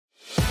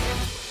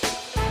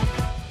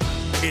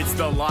It's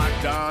the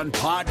Locked On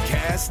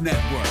Podcast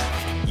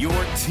Network, your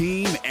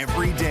team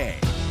every day.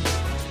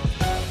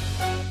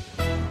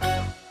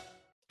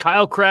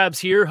 Kyle Krabs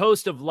here,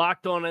 host of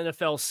Locked On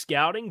NFL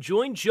Scouting.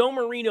 Join Joe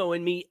Marino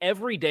and me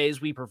every day as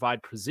we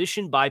provide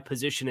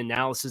position-by-position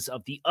analysis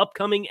of the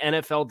upcoming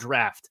NFL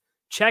Draft.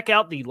 Check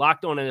out the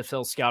Locked On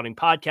NFL Scouting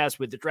podcast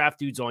with the Draft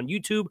Dudes on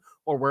YouTube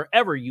or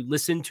wherever you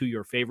listen to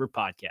your favorite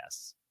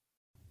podcasts.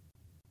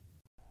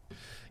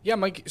 Yeah,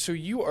 Mike, so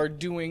you are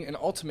doing an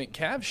Ultimate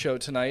Cavs show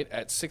tonight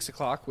at 6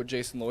 o'clock with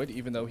Jason Lloyd,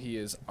 even though he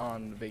is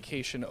on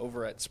vacation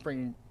over at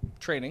spring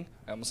training.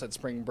 I almost said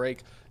spring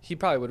break. He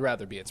probably would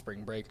rather be at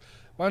spring break.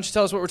 Why don't you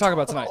tell us what we're talking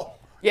about tonight?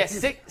 Yeah,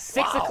 6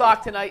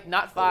 o'clock tonight,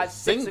 not 5,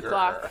 6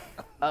 o'clock.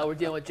 We're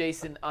dealing with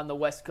Jason on the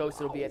West Coast.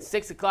 It'll be at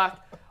 6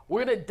 o'clock.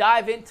 We're going to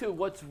dive into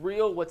what's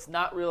real, what's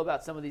not real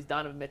about some of these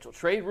Donovan Mitchell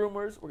trade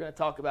rumors. We're going to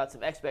talk about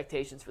some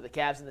expectations for the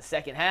Cavs in the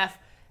second half.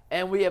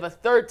 And we have a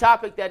third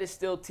topic that is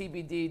still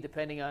TBD,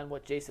 depending on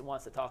what Jason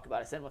wants to talk about.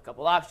 I sent him a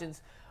couple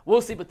options.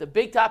 We'll see. But the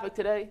big topic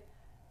today,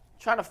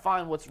 trying to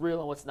find what's real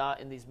and what's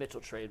not in these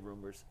Mitchell trade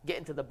rumors.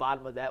 Getting to the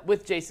bottom of that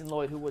with Jason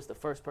Lloyd, who was the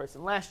first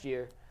person last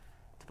year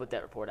to put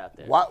that report out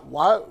there.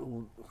 Why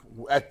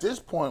at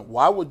this point,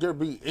 why would there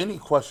be any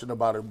question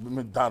about a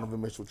Donovan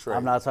Mitchell trade?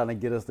 I'm not trying to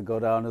get us to go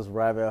down this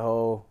rabbit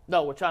hole.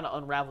 No, we're trying to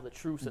unravel the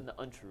truths and the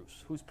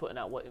untruths. Who's putting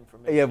out what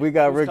information? Yeah, we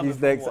got Who's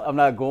rookies next. I'm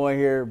not going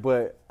here,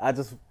 but I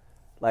just –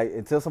 like,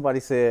 until somebody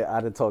said I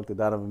didn't talk to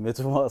Donovan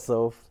Mitchell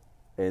myself,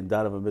 and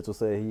Donovan Mitchell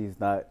said he's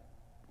not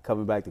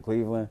coming back to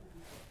Cleveland.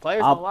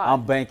 Players don't lie.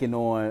 I'm banking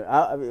on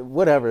I mean,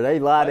 whatever. They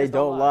lie, Players they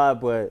don't lie,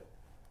 but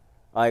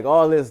like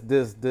all this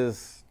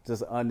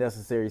just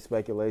unnecessary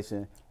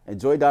speculation.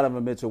 Enjoy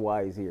Donovan Mitchell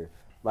while he's here.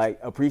 Like,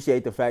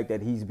 appreciate the fact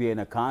that he's being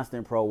a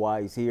constant pro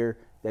while he's here,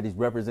 that he's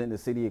representing the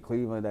city of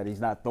Cleveland, that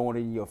he's not throwing it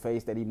in your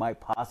face that he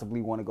might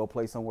possibly want to go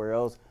play somewhere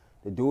else.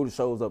 The dude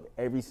shows up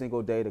every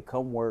single day to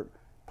come work,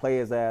 play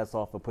his ass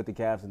off, and put the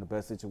Cavs in the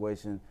best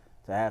situation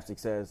to have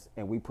success,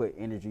 and we put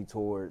energy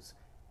towards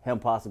him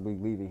possibly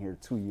leaving here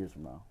 2 years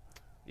from now.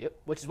 Yep,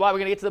 which is why we're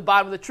going to get to the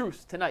bottom of the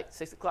truth tonight,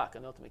 6 o'clock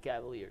on the Ultimate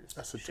Cavaliers.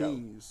 That's a show.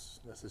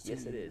 tease. That's a tease.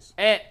 Yes, it is.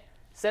 And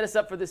set us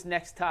up for this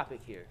next topic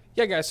here.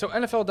 Yeah, guys, so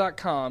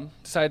NFL.com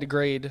decided to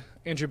grade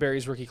Andrew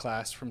Berry's rookie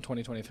class from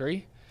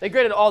 2023. They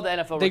graded all the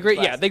NFL rookie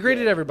classes. Yeah, they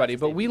graded everybody,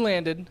 but we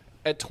landed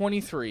at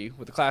 23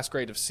 with a class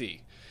grade of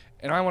C.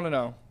 And I want to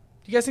know,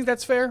 do you guys think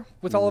that's fair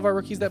with all of our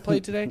rookies that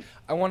played today?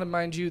 I want to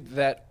remind you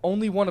that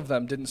only one of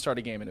them didn't start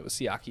a game, and it was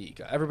Siaki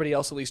Ika. Everybody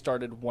else at least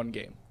started one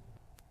game.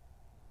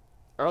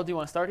 Earl, do you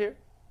want to start here?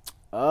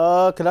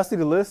 Can I see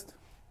the list?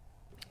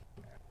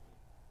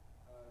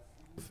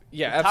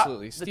 Yeah,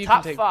 absolutely. The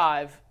top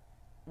 5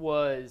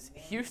 was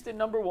Houston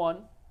number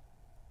 1,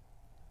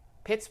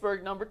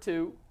 Pittsburgh number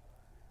 2.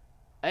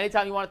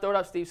 Anytime you want to throw it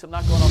up, Steve, so I'm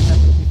not going off that,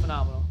 would be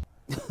phenomenal.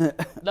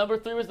 Number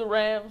 3 was the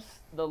Rams.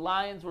 The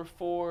Lions were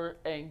 4,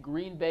 and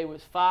Green Bay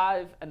was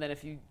 5. And then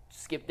if you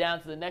skip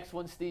down to the next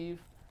one, Steve,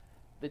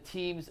 the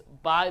teams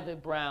by the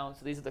Browns.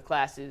 So these are the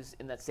classes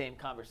in that same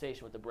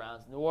conversation with the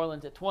Browns. New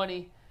Orleans at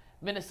 20,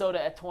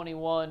 Minnesota at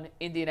 21,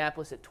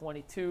 Indianapolis at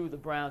 22, the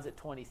Browns at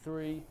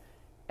 23,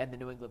 and the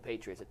New England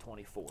Patriots at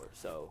 24.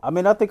 So I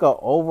mean, I think an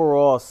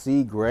overall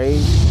C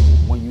grade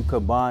when you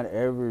combine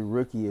every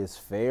rookie is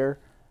fair.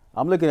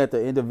 I'm looking at the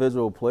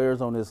individual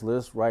players on this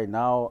list right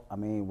now. I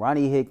mean,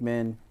 Ronnie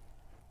Hickman,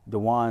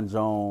 DeJuan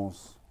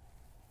Jones.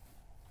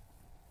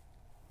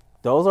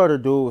 Those are the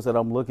dudes that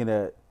I'm looking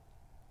at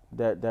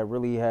that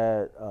really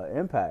had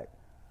impact.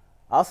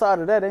 Outside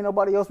of that, ain't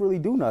nobody else really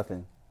do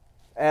nothing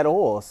at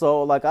all.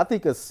 So, like, I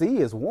think a C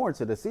is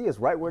warranted. A C is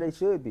right where they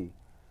should be.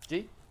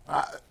 G?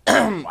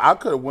 I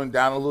could have went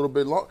down a little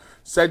bit long.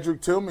 Cedric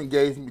Tillman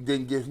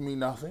didn't give me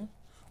nothing.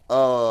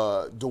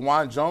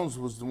 DeJuan Jones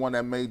was the one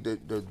that made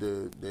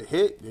the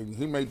hit, and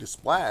he made the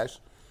splash.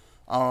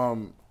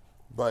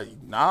 But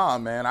nah,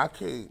 man, I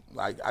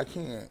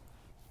can't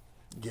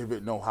give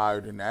it no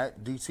higher than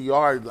that.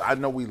 DTR, I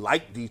know we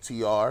like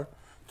DTR.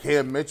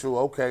 Cam Mitchell,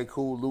 okay,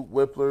 cool. Luke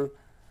Whippler,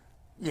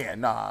 yeah,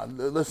 nah.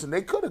 Listen,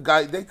 they could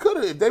have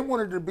if they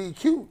wanted to be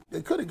cute,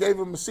 they could have gave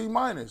him a C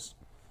minus.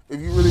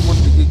 If you really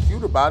wanted to get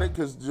cute about it,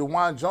 because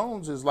DeJuan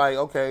Jones is like,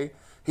 okay,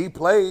 he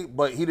played,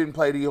 but he didn't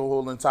play the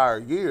whole entire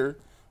year.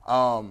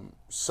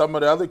 Some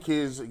of the other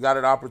kids got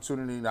an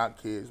opportunity,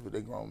 not kids, but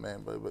they grown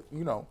men, but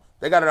you know,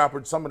 they got an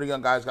opportunity. Some of the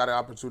young guys got an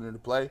opportunity to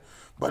play,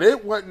 but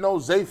it wasn't no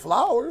Zay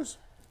Flowers.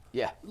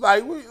 Yeah.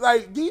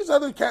 Like these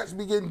other cats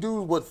be getting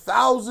dudes with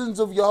thousands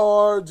of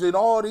yards and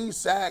all these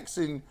sacks,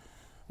 and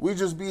we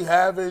just be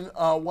having,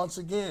 once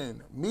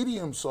again,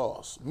 medium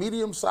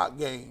sock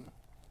game.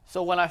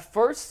 So when I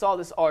first saw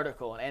this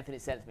article and Anthony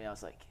sent it to me, I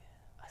was like,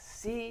 I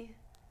see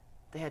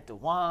they had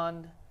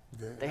DeJuan,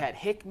 they had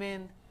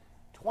Hickman,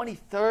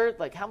 23rd.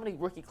 Like, how many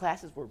rookie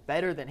classes were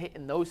better than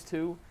hitting those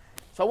two?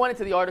 So I went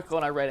into the article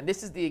and I read, and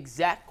this is the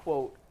exact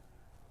quote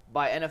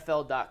by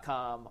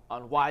NFL.com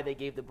on why they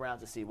gave the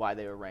Browns a C, why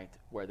they were ranked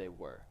where they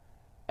were.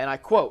 And I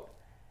quote,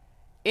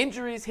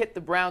 "Injuries hit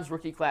the Browns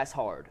rookie class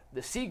hard.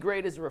 The C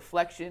grade is a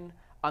reflection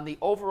on the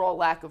overall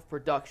lack of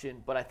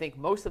production, but I think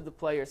most of the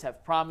players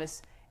have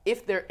promise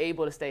if they're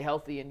able to stay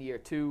healthy in year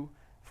 2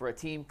 for a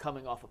team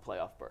coming off a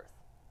playoff berth.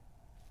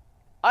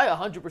 I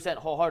 100%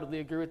 wholeheartedly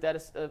agree with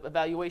that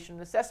evaluation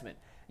and assessment.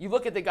 You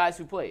look at the guys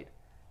who played.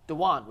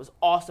 DeJuan was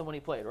awesome when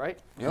he played, right?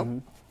 Yep. Mm-hmm.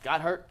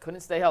 Got hurt,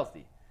 couldn't stay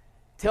healthy.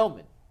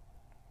 Tillman,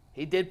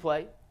 he did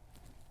play.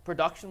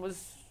 Production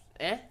was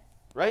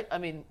right? I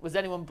mean, was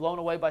anyone blown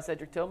away by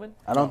Cedric Tillman?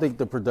 I don't think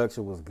the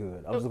production was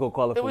good. I'm just going to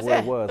call it for what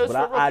it was. It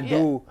But for I rookie,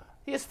 do. Yeah.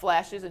 He has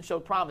flashes and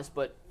showed promise,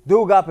 but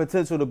Dude got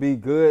potential to be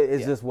good.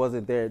 It just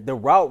wasn't there. The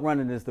route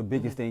running is the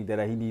biggest thing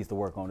that he needs to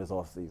work on this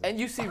offseason. and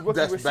you see rookie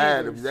That's receivers.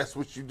 bad if that's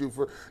what you do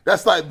for.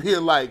 That's like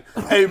being like,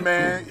 hey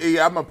man,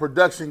 I'm a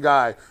production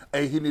guy.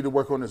 Hey, he need to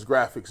work on his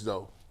graphics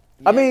though.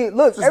 I mean,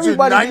 look, Just do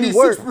everybody needs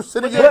work.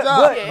 96% of your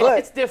job.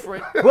 It's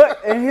different.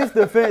 But in his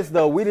defense,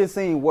 though, we done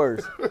seen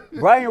worse.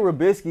 Brian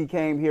Robisky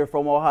came here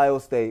from Ohio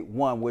State,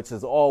 which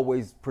has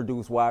always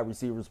produced wide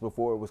receivers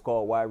before it was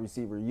called wide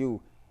receiver U.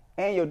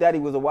 And your daddy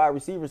was a wide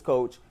receivers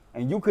coach,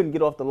 and you couldn't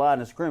get off the line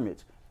of scrimmage.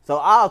 So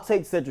I'll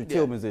take Cedric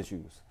Tillman's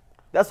issues.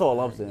 That's all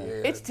I'm saying.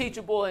 Yeah. It's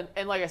teachable,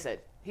 and like I said,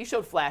 he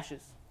showed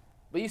flashes.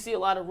 But you see a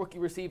lot of rookie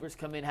receivers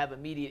come in, have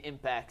immediate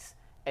impacts,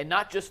 and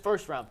not just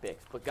first-round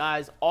picks, but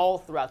guys all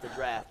throughout the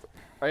draft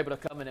are able to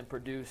come in and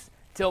produce.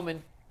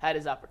 Tillman had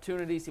his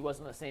opportunities. He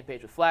wasn't on the same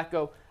page with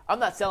Flacco. I'm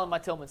not selling my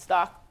Tillman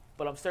stock,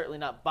 but I'm certainly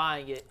not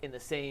buying it in the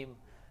same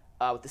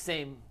with the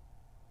same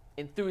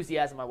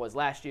enthusiasm I was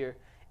last year.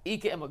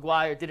 Ika and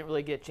McGuire didn't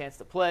really get a chance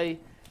to play.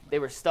 They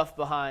were stuffed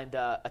behind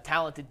a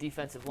talented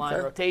defensive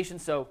line rotation,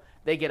 so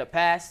they get a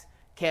pass.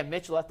 Cam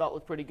Mitchell, I thought,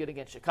 looked pretty good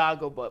against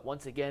Chicago, but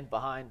once again,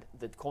 behind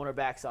the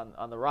cornerbacks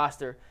on the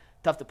roster.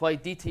 Tough to play.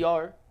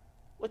 DTR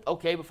looked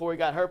okay before he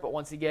got hurt, but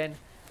once again,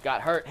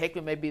 got hurt.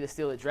 Hickman may be the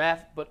steal of the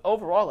draft, but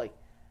overall,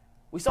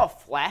 we saw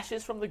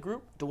flashes from the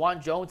group.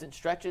 DeJuan Jones in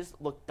stretches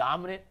looked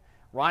dominant.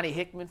 Ronnie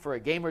Hickman, for a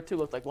game or two,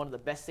 looked like one of the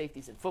best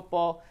safeties in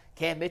football.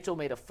 Cam Mitchell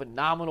made a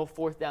phenomenal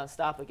fourth down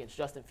stop against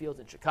Justin Fields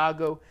in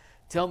Chicago.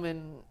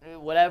 Tillman,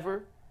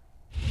 whatever.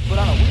 But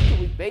on a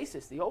week-to-week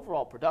basis, the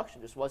overall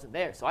production just wasn't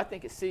there. So I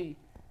think a C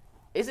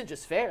isn't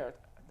just fair.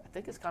 I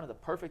think it's kind of the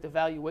perfect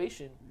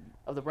evaluation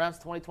of the Browns'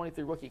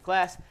 2023 rookie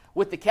class,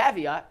 with the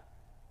caveat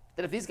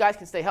that if these guys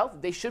can stay healthy,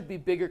 they should be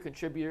bigger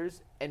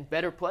contributors and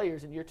better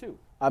players in year 2.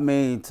 I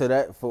mean, to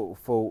that,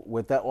 for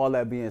with that, all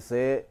that being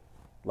said,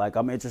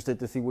 I'm interested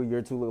to see what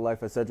year 2 look like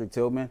for Cedric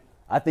Tillman.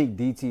 I think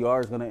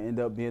DTR is going to end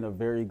up being a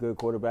very good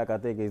quarterback. I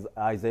think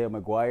Isaiah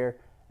McGuire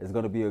is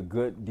going to be a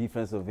good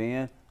defensive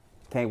end.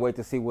 Can't wait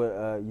to see what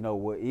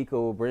Ika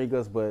will bring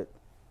us. But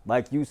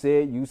like you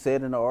said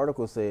in the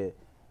article,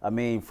 I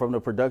mean, from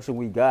the production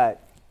we got,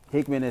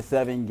 Hickman in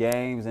 7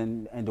 games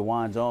and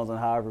DeJuan Jones in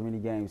however many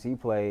games he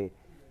played,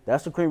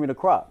 that's the cream of the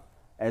crop.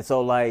 And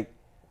so,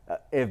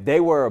 if they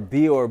were a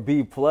B or a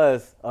B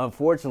plus,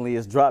 unfortunately,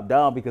 it's dropped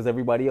down because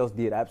everybody else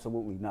did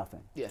absolutely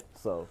nothing. Yeah.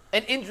 So.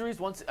 And injuries,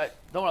 I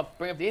don't want to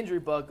bring up the injury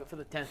bug for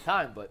the 10th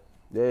time, but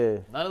yeah,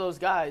 none of those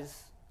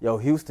guys. Yo,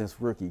 Houston's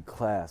rookie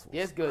class was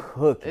it's good.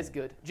 cooking. It's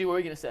good. G, what were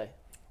you going to say?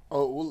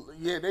 Oh, well,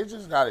 yeah, they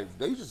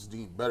just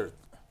need better.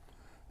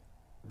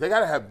 They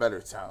got to have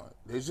better talent.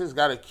 They just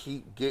got to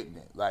keep getting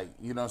it.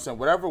 You know what I'm saying?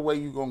 Whatever way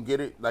you're going to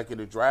get it, in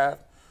the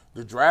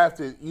draft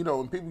is,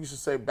 and people used to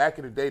say back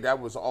in the day that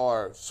was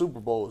our Super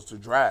Bowl is the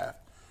draft.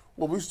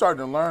 What we're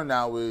starting to learn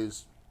now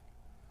is,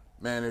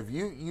 man, if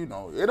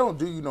it don't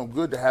do you no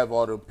good to have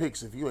all the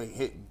picks if you ain't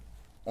hitting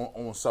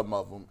on some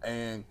of them.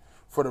 And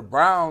for the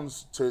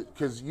Browns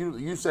because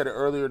you said it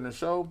earlier in the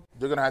show,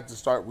 they're going to have to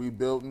start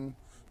rebuilding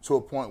to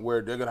a point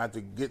where they're going to have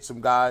to get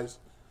some guys.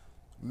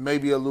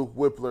 Maybe a Luke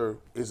Whippler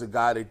is a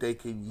guy that they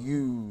can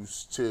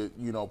use to,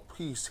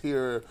 piece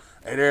here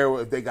and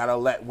there if they got to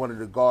let one of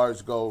the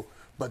guards go.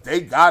 But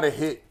they got to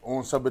hit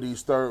on some of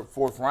these 3rd,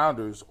 4th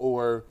rounders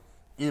or,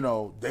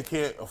 they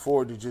can't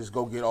afford to just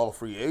go get all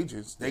free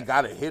agents. They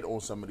got to hit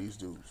on some of these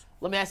dudes.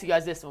 Let me ask you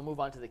guys this, and we'll move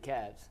on to the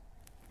Cavs.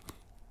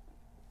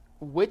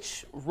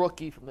 Which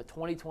rookie from the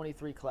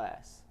 2023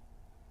 class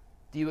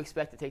do you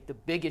expect to take the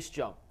biggest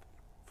jump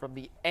from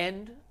the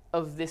end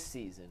of this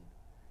season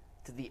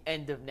to the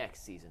end of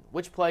next season?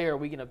 Which player are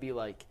we going to be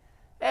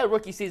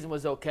rookie season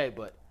was okay,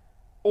 but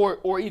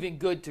or even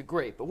good to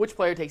great? But which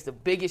player takes the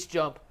biggest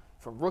jump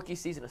from rookie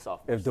season to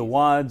sophomore If season?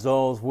 DeJuan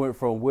Jones went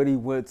from what he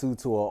went to an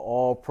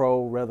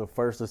all-pro, rather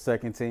first or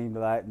second team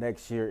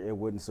next year, it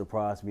wouldn't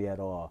surprise me at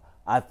all.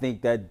 I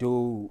think that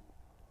dude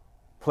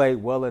played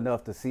well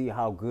enough to see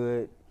how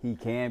good he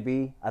can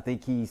be. I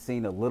think he's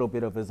seen a little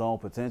bit of his own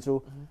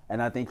potential,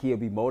 and I think he'll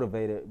be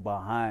motivated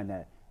behind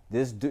that.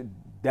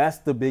 That's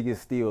the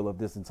biggest steal of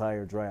this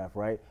entire draft,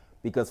 right?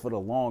 Because for the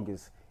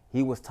longest,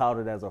 he was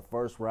touted as a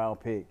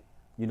first-round pick.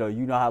 You know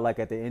how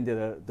at the end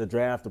of the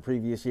draft the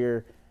previous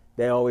year,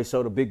 they always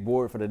show the big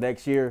board for the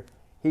next year.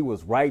 He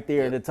was right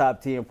there in the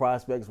top 10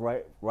 prospects,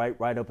 right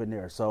up in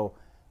there. So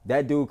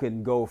that dude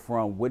can go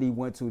from what he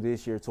went to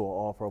this year to an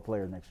all-pro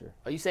player next year.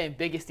 Are you saying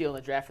biggest steal in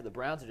the draft for the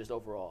Browns or just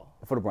overall?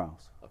 For the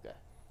Browns. Okay.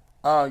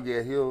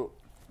 Yeah, he'll.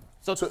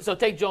 So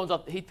take Jones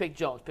up. He'd pick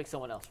Jones. Pick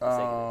someone else. For the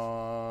sake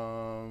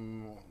of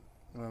this.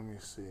 Let me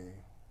see.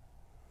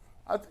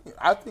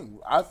 I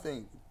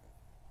think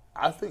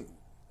I think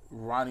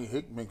Ronnie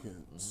Hickman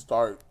can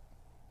start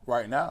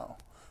right now.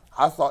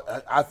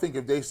 I think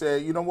if they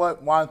said, you know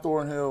what, Juan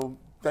Thornhill,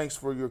 thanks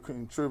for your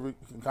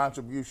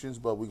contributions,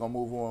 but we're going to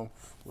move on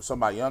with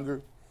somebody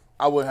younger,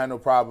 I wouldn't have no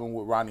problem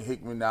with Ronnie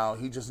Hickman now.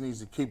 He just needs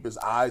to keep his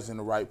eyes in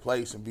the right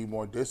place and be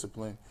more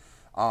disciplined.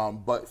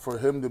 But for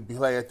him to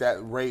play at that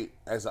rate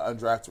as an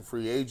undrafted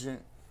free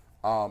agent,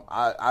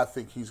 I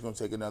think he's going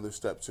to take another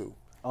step too.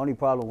 Only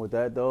problem with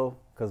that, though,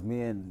 because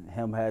me and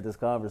him had this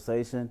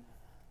conversation,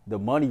 the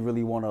money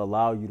really want to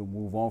allow you to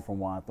move on from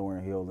Juan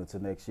Thornhill into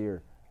next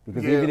year.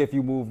 Because even if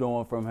you moved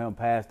on from him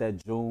past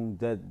that June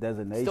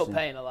designation, still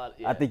paying a lot.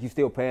 Yeah. I think you're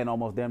still paying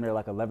almost damn near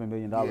like $11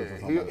 million or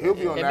something. He'll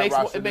be on that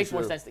roster. It makes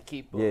more sense to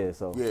keep him. Yeah,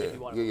 so If you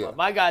want to move on.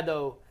 My guy,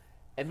 though,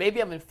 and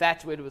maybe I'm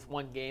infatuated with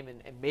one game,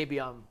 and maybe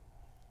I'm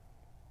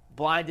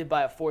blinded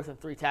by a 4th and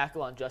 3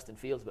 tackle on Justin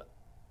Fields, but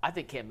I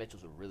think Cam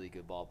Mitchell's a really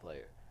good ball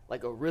player.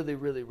 Like a really,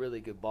 really,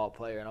 really good ball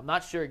player. And I'm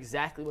not sure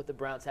exactly what the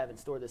Browns have in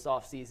store this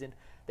offseason.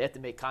 They have to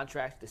make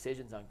contract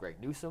decisions on Greg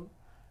Newsome.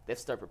 They have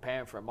to start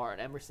preparing for a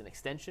Martin Emerson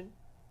extension.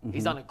 Mm-hmm.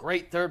 He's on a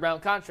great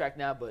 3rd-round contract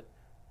now, but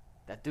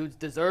that dude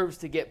deserves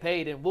to get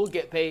paid and will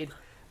get paid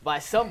by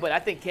somebody. I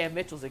think Cam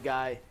Mitchell's a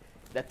guy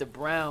that the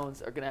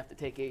Browns are going to have to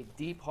take a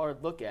deep,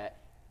 hard look at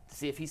to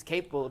see if he's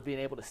capable of being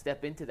able to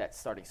step into that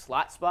starting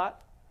slot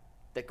spot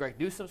that Greg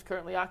Newsome's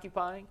currently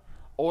occupying,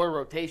 or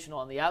rotational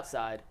on the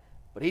outside.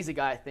 But he's a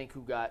guy, I think, who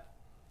got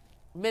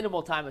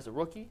minimal time as a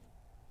rookie.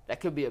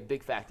 That could be a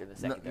big factor in the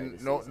secondary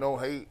this season. No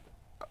hate.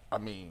 I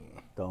mean,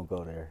 don't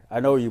go there. I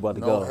know where you about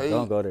to go. Hate.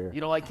 Don't go there.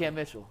 You don't like Cam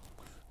Mitchell?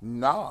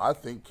 No, I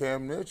think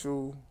Cam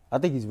Mitchell. I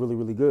think he's really,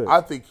 really good.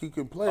 I think he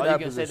can play that position. Are you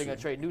going to say they're going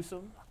to trade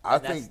Newsome? I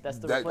think that's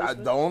the that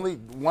replacement? the only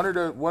one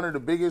of the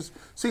biggest.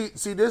 See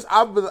this.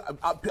 I've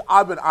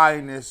been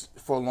eyeing this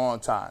for a long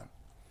time.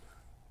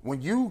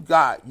 When you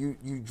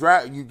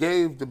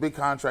gave the big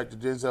contract to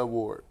Denzel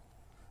Ward,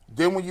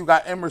 then when you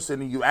got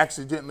Emerson and you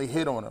accidentally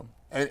hit on him,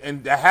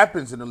 and that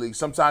happens in the league.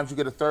 Sometimes you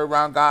get a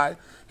 3rd-round guy,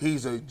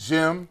 he's a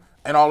gem,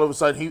 and all of a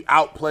sudden he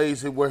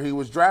outplays where he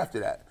was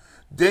drafted at.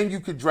 Then you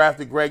could draft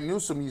a Greg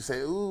Newsome. You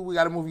say, ooh, we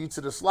got to move you to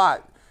the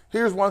slot.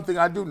 Here's one thing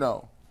I do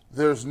know.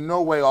 There's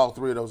no way all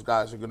 3 of those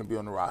guys are going to be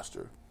on the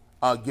roster,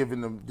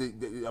 given them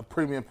a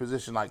premium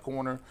position like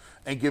corner,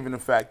 and given the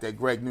fact that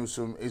Greg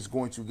Newsome is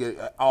going to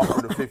get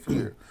offered a 5th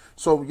year.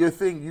 So your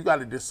thing, you got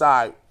to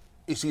decide,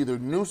 it's either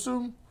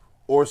Newsome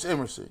or it's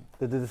Emerson.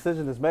 The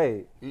decision is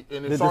made. And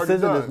the it's already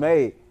decision done. is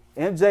made.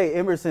 MJ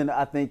Emerson,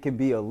 I think, can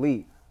be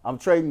elite. I'm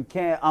trading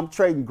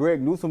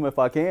Greg Newsome if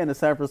I can to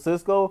San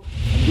Francisco.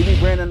 And give me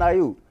Brandon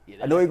Ayuk.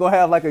 I know he's gonna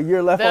have like a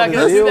year left on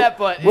his deal. Do that,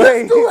 but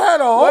this dude had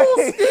a whole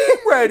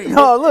scheme ready.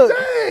 No,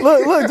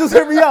 look, just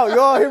hear me out,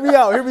 y'all. Hear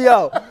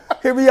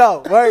me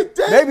out, right?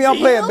 Maybe I'm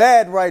playing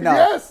bad right now.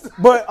 Yes.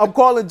 But I'm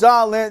calling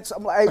John Lynch.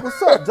 I'm like, hey, what's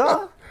up,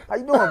 John? How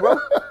you doing, bro?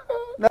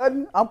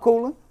 Nothing. I'm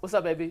cooling. What's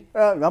up, baby?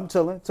 I'm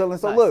chilling. So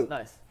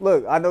Nice.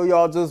 look. I know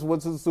y'all just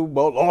went to the Super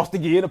Bowl, lost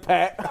again, a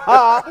pack.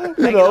 I'm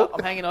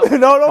hanging up.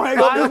 No, don't hang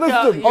up. Just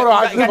listen to me. Hold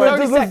on,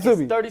 just listen to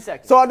me. 30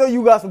 seconds. So I know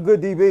you got some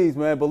good DBs,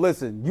 man. But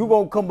listen, you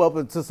won't come up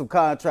into some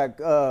contract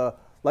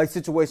like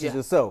situations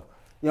yourself.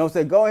 You know what I'm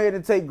saying? Go ahead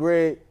and take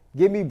Greg.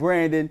 Give me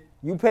Brandon.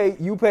 You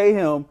pay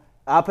him.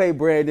 I pay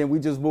Brandon. We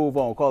just move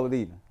on. Call it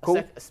even.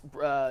 Cool.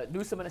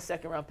 Newsome and a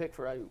 2nd-round pick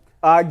for Ayuk.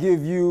 I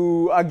give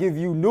you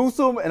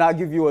Newsome, and I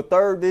give you a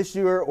 3rd this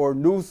year, or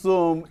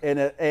Newsome and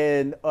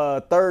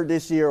a 3rd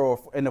this year, or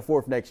in the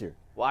 4th next year.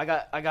 Well, I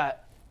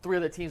got 3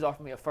 other teams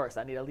offering me a 1st.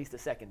 I need at least a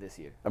 2nd this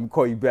year. I'm gonna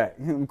call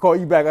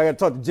you back. I gotta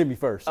talk to Jimmy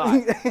first.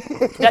 Right.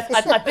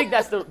 I think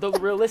that's the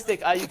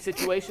realistic Ayuk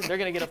situation. They're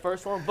gonna get a 1st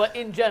for him. But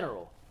in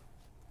general,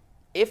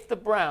 if the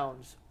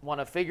Browns want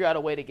to figure out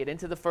a way to get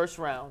into the 1st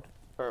round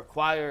or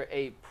acquire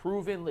a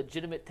proven,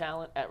 legitimate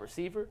talent at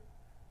receiver,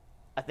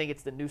 I think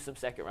it's the Newsome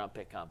 2nd-round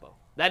pick combo.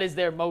 That is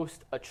their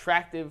most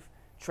attractive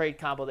trade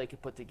combo they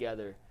could put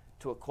together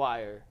to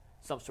acquire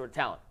some sort of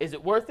talent. Is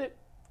it worth it?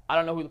 I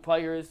don't know who the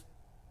player is.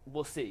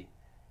 We'll see.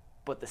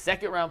 But the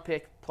 2nd-round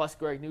pick plus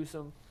Greg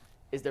Newsome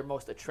is their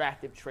most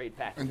attractive trade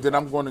package. And then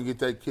I'm going to get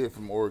that kid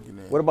from Oregon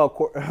in. What about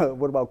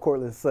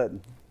Cortland Sutton?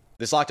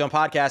 This Locked On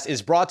podcast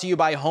is brought to you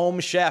by Home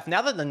Chef.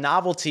 Now that the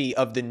novelty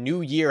of the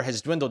new year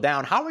has dwindled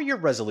down, how are your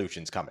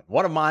resolutions coming?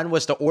 One of mine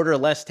was to order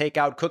less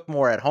takeout, cook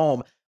more at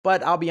home.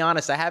 But I'll be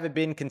honest, I haven't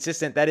been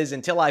consistent. That is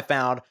until I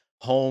found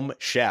Home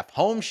Chef.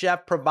 Home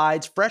Chef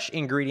provides fresh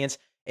ingredients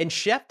and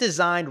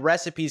chef-designed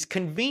recipes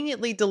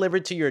conveniently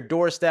delivered to your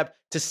doorstep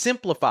to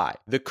simplify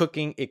the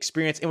cooking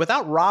experience and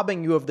without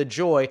robbing you of the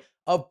joy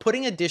of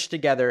putting a dish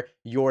together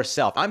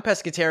yourself. I'm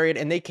pescatarian,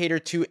 and they cater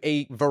to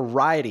a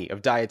variety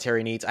of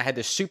dietary needs. I had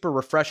this super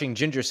refreshing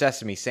ginger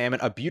sesame salmon,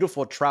 a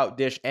beautiful trout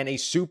dish, and a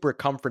super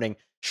comforting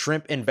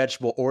shrimp and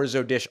vegetable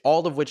orzo dish,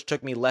 all of which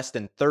took me less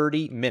than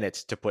 30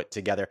 minutes to put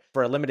together.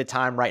 For a limited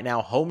time right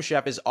now, Home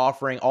Chef is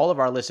offering all of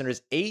our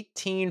listeners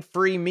 18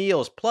 free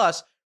meals,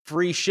 plus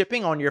free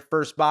shipping on your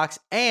first box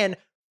and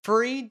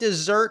free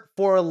dessert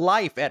for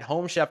life at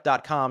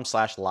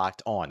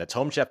homechef.com/lockedon. That's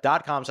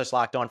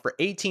homechef.com/lockedon for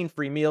 18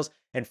 free meals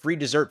and free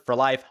dessert for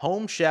life.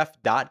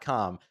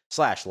 Homechef.com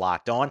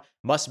FanDuel.com/LockedOn.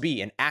 Must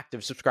be an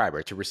active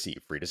subscriber to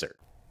receive free dessert.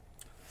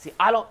 See,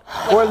 I don't.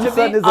 Portland's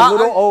son is a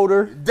little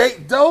older.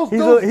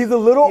 He's a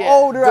little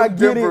older. I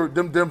get it.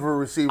 Them Denver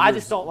receivers. I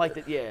just don't like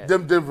that. Yeah.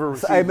 Them Denver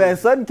receivers. Hey man,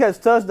 Sutton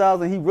catch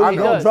touchdowns and he really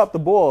don't drop the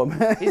ball,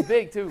 man. He's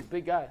big too,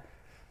 big guy.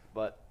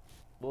 But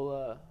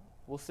we'll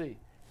see.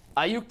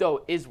 Ayuk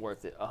though is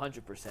worth it,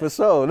 100%. For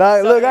sure. Now,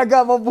 look, I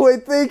got my boy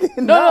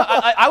thinking. No,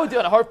 I would do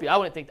it in a heartbeat.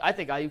 I think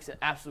Ayuk's an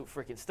absolute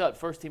freaking stud,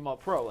 first team All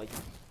Pro. Like,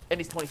 and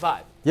he's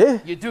 25. Yeah.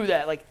 You do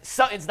that. Like,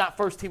 Sutton's not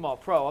first team All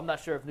Pro. I'm not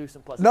sure if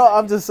Newsom plus. No,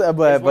 I'm just saying,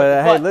 but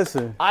hey,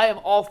 listen. I am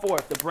all for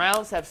it. If the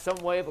Browns have some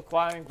way of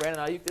acquiring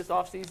Brandon Ayuk this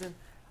offseason,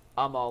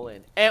 I'm all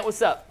in. Ant,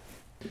 what's up?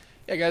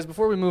 Yeah, guys,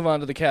 before we move on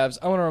to the Cavs,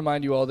 I want to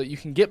remind you all that you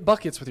can get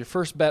buckets with your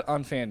first bet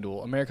on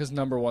FanDuel, America's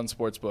 #1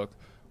 sportsbook.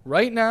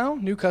 Right now,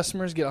 new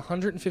customers get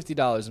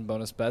 $150 in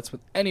bonus bets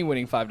with any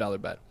winning $5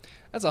 bet.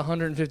 That's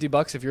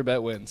 $150 if your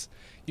bet wins.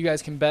 You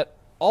guys can bet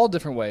all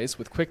different ways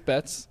with quick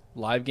bets,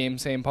 live game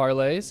same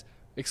parlays,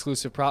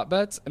 exclusive prop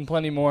bets, and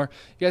plenty more.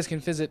 You guys can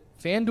visit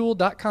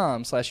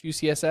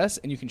FanDuel.com/UCSS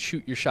and you can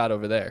shoot your shot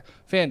over there.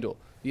 FanDuel,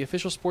 the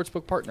official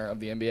sportsbook partner of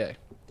the NBA.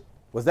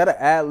 Was that an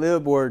ad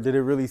lib or did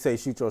it really say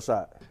shoot your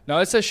shot? No,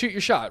 it says shoot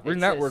your shot.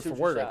 Reading that word shoot for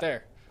your word shot. right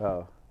there.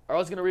 Oh. I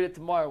was going to read it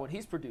tomorrow when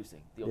he's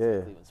producing the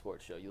Ultimate Cleveland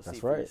Sports Show. You'll see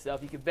for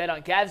yourself. You can bet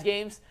on Cavs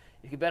games.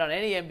 You can bet on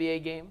any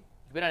NBA game.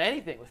 You can bet on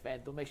anything with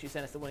FanDuel. Make sure you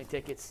send us the winning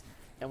tickets,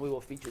 and we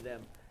will feature them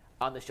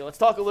on the show. Let's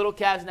talk a little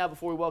Cavs now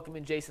before we welcome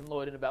in Jason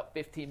Lloyd in about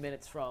 15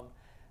 minutes from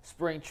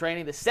spring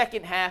training. The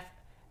second half,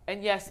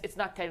 and yes, it's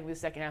not technically the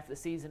second half of the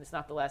season. It's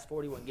not the last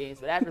 41 games,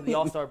 but after the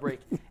All-Star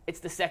break, it's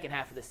the second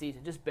half of the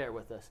season. Just bear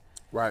with us.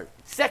 Right.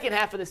 Second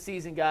half of the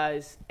season,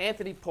 guys.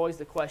 Anthony posed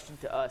the question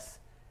to us.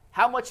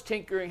 How much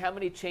tinkering, how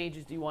many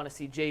changes do you want to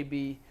see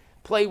JB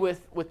play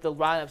with the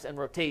lineups and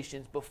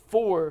rotations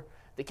before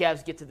the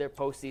Cavs get to their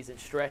postseason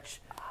stretch?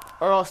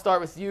 Earl, I'll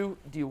start with you.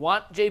 Do you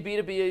want JB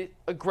to be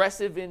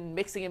aggressive in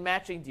mixing and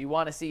matching? Do you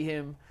want to see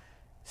him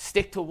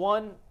stick to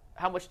one?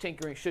 How much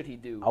tinkering should he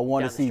do? I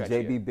want to see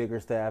JB here?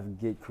 Bickerstaff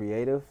get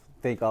creative,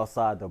 think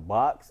outside the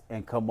box,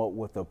 and come up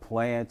with a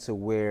plan to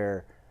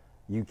where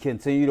you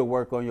continue to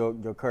work on your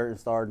current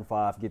starting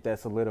five, get that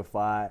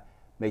solidified,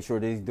 make sure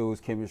these dudes'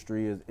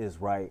 chemistry is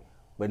right.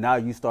 But now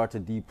you start to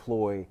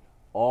deploy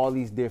all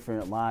these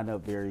different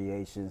lineup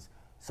variations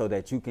so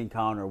that you can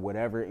counter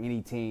whatever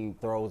any team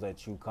throws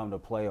at you come to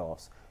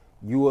playoffs.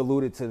 You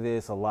alluded to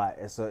this a lot.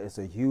 It's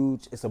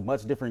a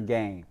much different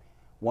game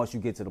once you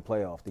get to the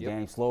playoff. The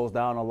game slows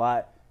down a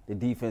lot. The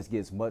defense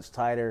gets much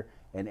tighter.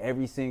 And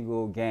every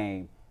single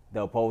game,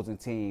 the opposing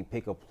team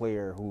pick a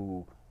player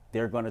who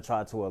they're going to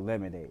try to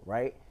eliminate,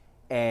 right?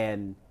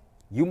 And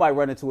you might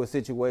run into a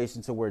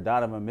situation to where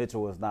Donovan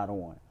Mitchell is not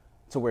on,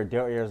 to where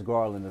Darius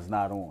Garland is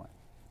not on.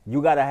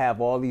 You got to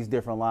have all these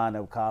different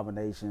lineup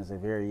combinations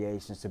and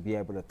variations to be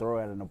able to throw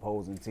at an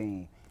opposing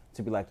team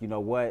to be like, you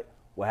know what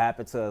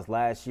happened to us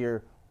last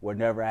year will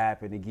never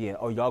happen again.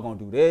 Oh, y'all going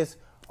to do this?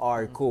 All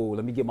right, cool.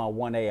 Let me get my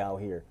 1A out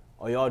here.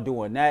 Oh, y'all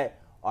doing that?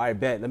 All right,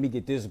 bet. Let me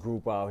get this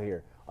group out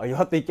here. Oh,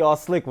 y'all think y'all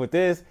slick with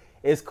this?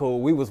 It's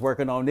cool. We was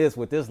working on this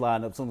with this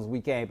lineup as soon as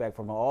we came back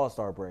from the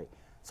All-Star break.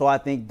 So I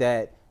think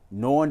that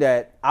knowing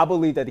that, I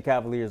believe that the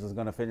Cavaliers is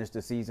going to finish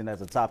the season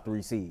as a top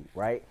 3 seed,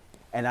 right?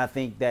 And I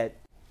think that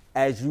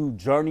as you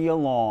journey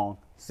along,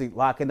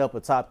 locking up a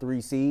top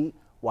 3 seed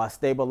while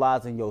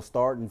stabilizing your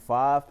starting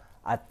 5,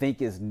 I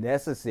think it's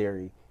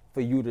necessary for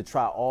you to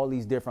try all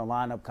these different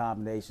lineup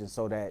combinations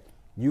so that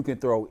you can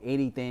throw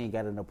anything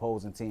at an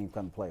opposing team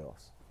come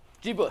playoffs.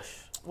 G. Bush,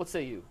 what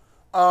say you?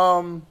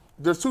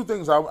 There's 2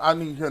 things I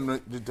need him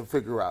to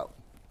figure out.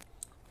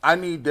 I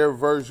need their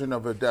version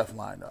of a death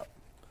lineup.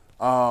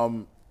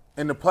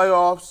 In the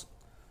playoffs,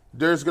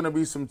 there's going to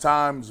be some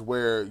times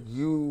where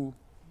you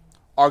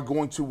are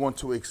going to want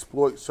to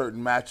exploit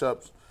certain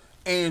matchups,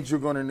 and you're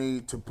going to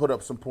need to put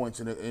up some points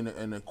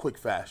in a quick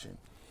fashion.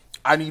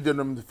 I need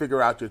them to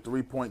figure out their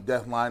 3-point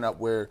death lineup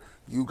where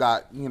you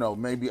got,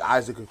 maybe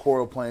Isaac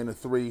Okoro playing a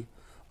 3,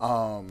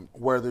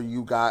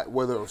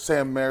 whether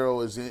Sam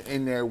Merrill is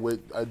in there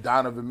with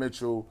Donovan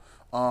Mitchell,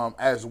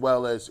 as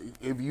well as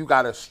if you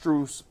got a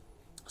Strus,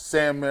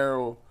 Sam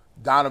Merrill,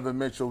 Donovan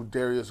Mitchell,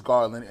 Darius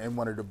Garland, and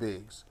one of the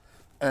bigs.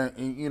 And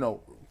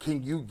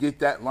can you get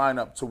that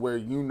lineup to where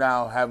you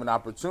now have an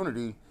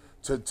opportunity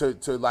to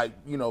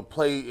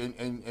play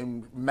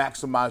and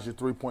maximize your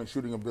 3-point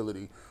shooting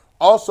ability?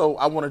 Also,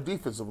 I want a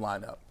defensive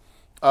lineup.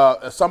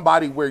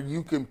 Somebody where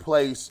you can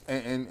place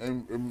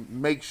and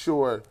make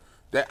sure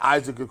that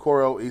Isaac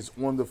Okoro is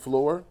on the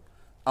floor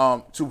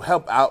to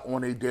help out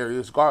on a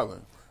Darius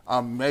Garland.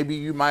 Maybe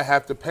you might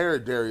have to pair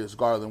Darius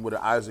Garland with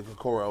an Isaac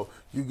Okoro.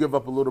 You give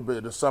up a little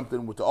bit of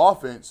something with the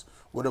offense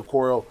with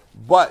Okoro,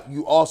 but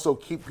you also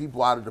keep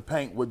people out of the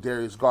paint with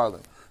Darius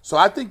Garland. So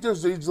I think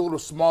there's these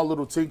small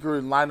little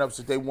tinkering lineups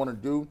that they want to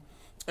do.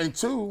 And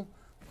 2,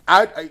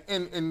 I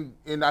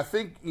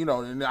think,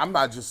 and I'm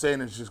not just saying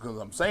this just because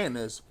I'm saying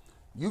this,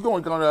 you're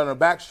going down a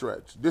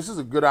backstretch. This is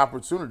a good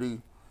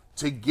opportunity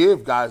to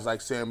give guys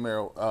like Sam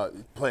Merrill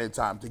playing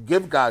time, to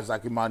give guys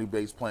like Imani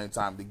Bates playing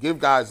time, to give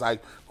guys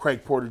like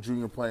Craig Porter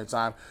Jr. playing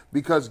time.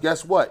 Because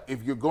guess what?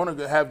 If you're going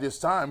to have this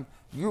time,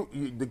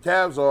 the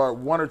Cavs are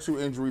 1 or 2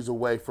 injuries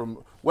away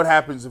from what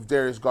happens if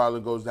Darius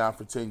Garland goes down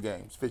for 10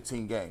 games,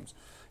 15 games.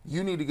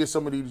 You need to get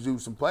somebody to do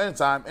some playing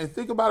time. And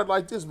think about it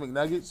like this,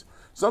 McNuggets.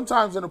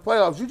 Sometimes in the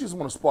playoffs, you just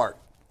want to spark.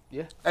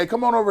 Yeah. Hey,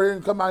 come over here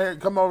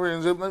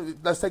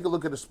and let's take a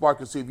look at the spark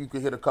and see if you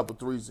can hit a couple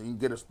threes and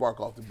get a spark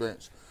off the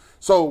bench.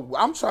 So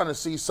I'm trying to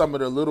see some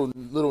of the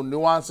little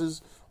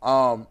nuances,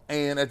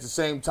 and at the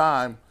same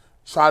time,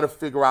 try to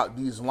figure out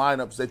these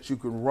lineups that you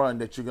can run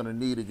that you're going to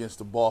need against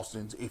the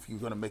Bostons if you're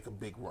going to make a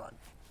big run.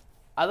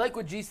 I like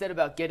what G said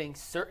about getting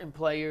certain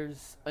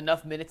players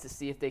enough minutes to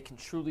see if they can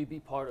truly be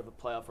part of a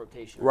playoff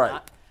rotation.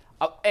 Right.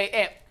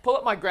 Hey, pull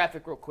up my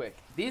graphic real quick.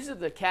 These are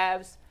the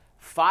Cavs'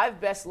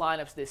 5 best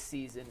lineups this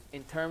season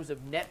in terms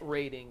of net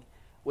rating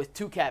with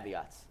 2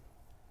 caveats.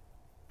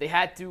 They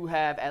had to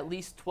have at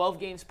least 12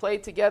 games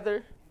played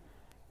together,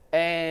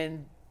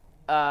 and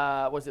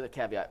what's the other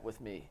caveat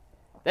with me?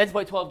 They had to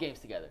play 12 games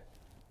together.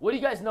 What do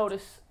you guys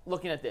notice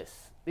looking at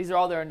this? These are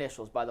all their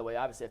initials, by the way.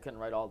 Obviously, I couldn't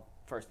write all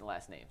first and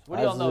last names. What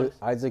do y'all notice?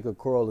 Isaac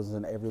Okoro is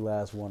in every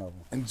last one of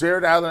them. And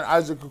Jared Allen,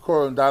 Isaac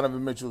Okoro, and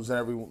Donovan Mitchell is in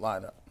every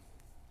lineup.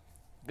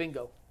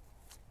 Bingo.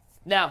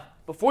 Now,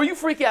 before you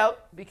freak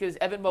out because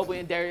Evan Mobley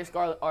and Darius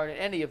Garland aren't in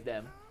any of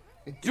them,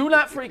 do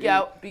not freak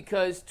out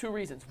because 2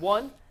 reasons.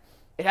 1,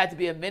 it had to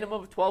be a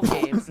minimum of 12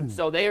 games,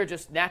 so they are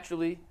just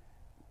naturally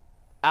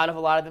out of a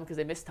lot of them because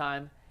they missed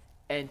time.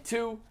 And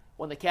 2,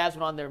 when the Cavs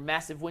went on their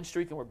massive win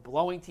streak and were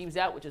blowing teams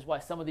out, which is why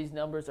some of these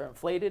numbers are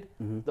inflated,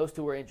 those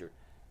 2 were injured.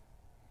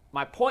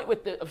 My point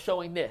of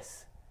showing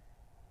this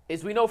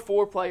is we know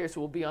 4 players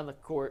who will be on the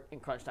court in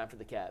crunch time for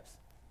the Cavs.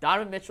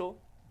 Donovan Mitchell,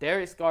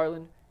 Darius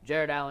Garland,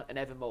 Jared Allen, and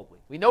Evan Mobley.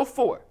 We know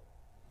 4.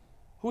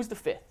 Who's the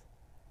 5th?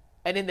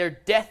 And in their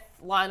death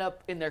lineup,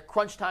 in their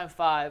crunch time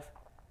 5,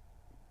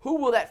 who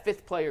will that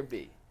 5th player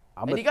be?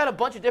 And you got a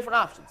bunch of different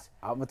options.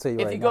 I'm going to tell you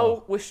if you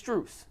go with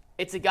Strus,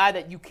 it's a guy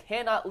that you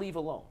cannot leave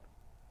alone.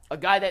 A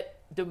guy that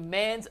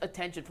demands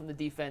attention from the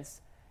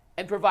defense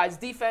and provides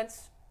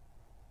defense,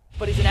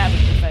 but he's an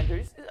average defender.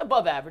 He's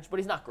above average, but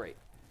he's not great.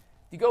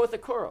 You go with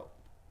Okoro,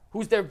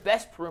 who's their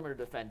best perimeter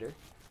defender,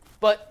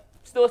 but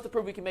still has to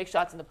prove he can make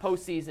shots in the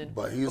postseason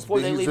before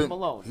they leave him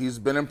alone. He's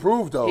been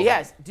improved, though. He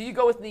has. Do you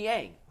go with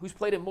Niang, who's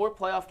played in more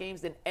playoff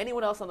games than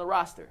anyone else on the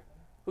roster,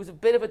 who's a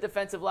bit of a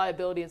defensive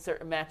liability in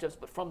certain matchups,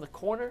 but from the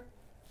corner,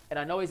 and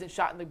I know he hasn't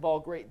shot in the ball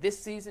great this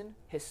season,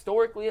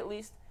 historically at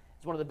least,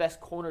 he's one of the best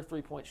corner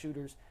three-point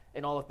shooters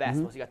in all of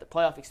basketball. So you got the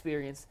playoff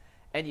experience,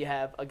 and you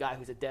have a guy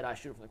who's a dead-eye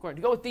shooter from the corner.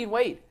 You go with Dean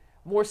Wade,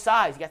 more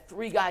size. You got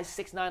 3 guys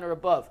 6'9" or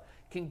above,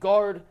 can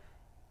guard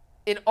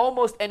in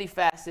almost any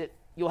facet.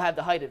 You'll have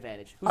the height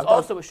advantage, who's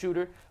also a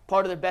shooter,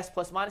 part of their best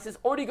plus minuses.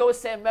 Or do you go with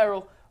Sam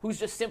Merrill, who's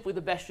just simply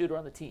the best shooter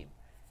on the team?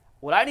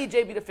 What I need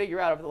JB to figure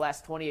out over the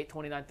last 28,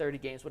 29, 30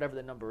 games, whatever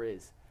the number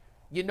is,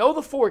 you know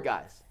the 4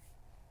 guys.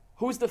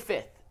 Who's the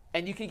 5th?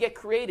 And you can get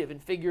creative in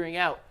figuring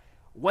out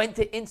when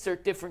to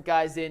insert different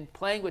guys in,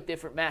 playing with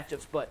different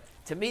matchups. But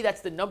to me,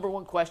 that's the number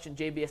 1 question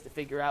JB has to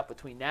figure out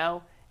between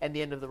now and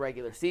the end of the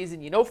regular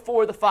season. You know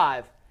 4 of the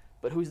 5,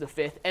 but who's the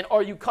 5th? And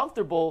are you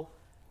comfortable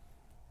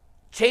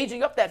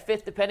changing up that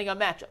 5th depending on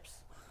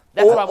matchups?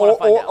 That's what I want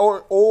to find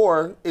out.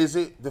 Or is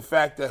it the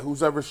fact that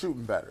who's ever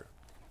shooting better,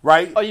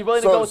 right? Are you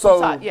willing to go with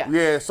some time? Yeah.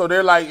 Yeah, so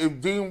they're like, if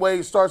Dean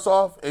Wade starts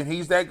off and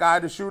he's that guy,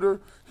 the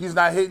shooter, he's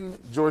not hitting,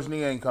 George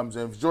Niang comes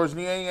in. If George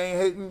Niang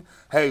ain't hitting,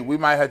 hey, we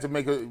might have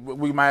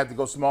to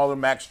go smaller.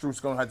 Max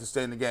Strus going to have to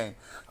stay in the game.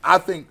 I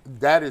think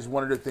that is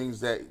one of the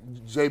things that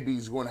JB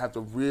is going to have to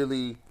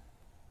really,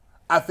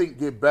 I think,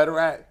 get better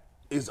at,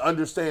 is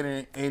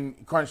understanding in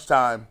crunch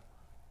time,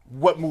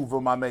 what move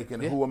am I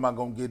making and who am I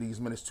going to give these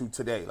minutes to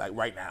today, like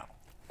right now?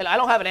 And I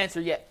don't have an answer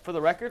yet. For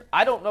the record,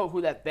 I don't know who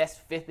that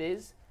best 5th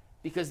is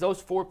because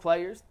those 4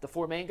 players, the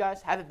 4 main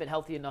guys, haven't been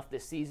healthy enough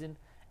this season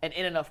and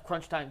in enough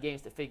crunch time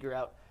games to figure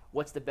out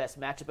what's the best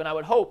matchup. And I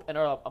would hope, and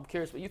Earl, I'm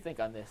curious what you think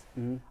on this,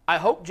 I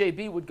hope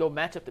JB would go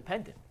matchup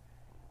dependent.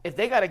 If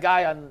they got a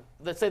guy on,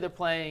 let's say they're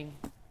playing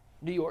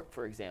New York,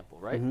 for example,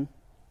 right?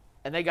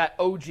 And they got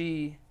OG,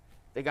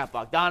 they got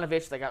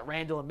Bogdanovich, they got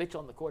Randall and Mitchell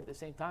on the court at the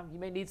same time, you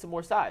may need some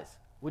more size.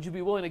 Would you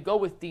be willing to go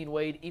with Dean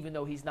Wade even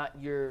though he's not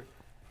your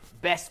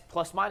best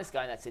plus-minus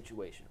guy in that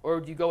situation? Or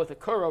do you go with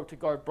Okoro to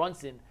guard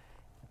Brunson?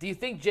 Do you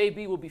think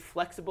JB will be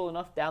flexible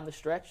enough down the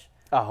stretch?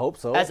 I hope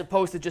so. As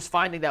opposed to just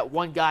finding that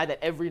one guy that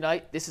every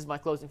night, this is my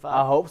closing 5?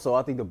 I hope so.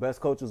 I think the best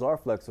coaches are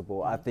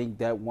flexible. I think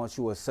that once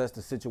you assess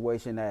the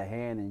situation at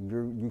hand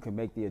and you can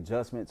make the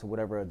adjustments,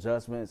 whatever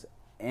adjustments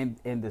in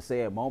the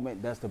said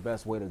moment, that's the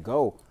best way to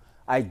go.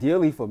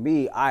 Ideally for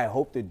me, I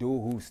hope the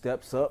dude who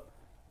steps up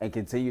and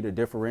continue to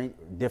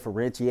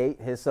differentiate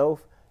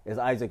himself is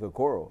Isaac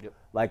Okoro. Yep.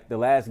 Like the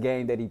last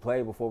game that he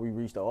played before we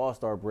reached the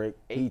All-Star break,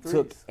 he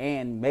took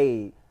and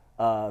made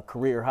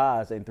career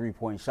highs in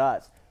 3-point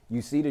shots.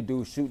 You see the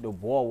dude shoot the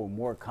ball with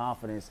more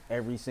confidence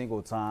every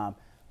single time.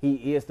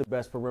 He is the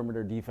best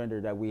perimeter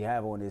defender that we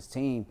have on this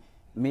team.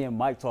 me and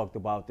Mike talked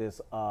about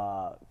this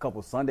a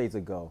couple Sundays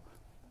ago.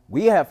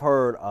 We have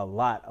heard a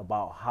lot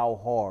about how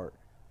hard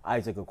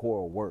Isaac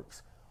Okoro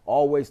works.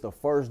 Always the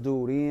first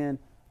dude in,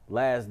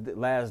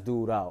 last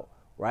dude out,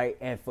 right?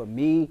 And for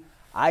me,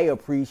 I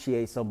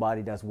appreciate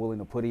somebody that's willing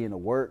to put in the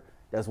work,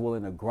 that's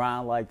willing to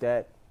grind like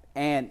that.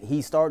 And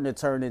he's starting to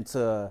turn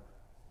into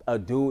a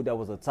dude that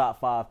was a top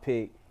 5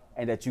 pick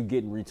and that you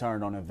getting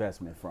return on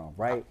investment from,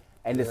 right?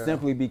 And it's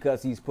simply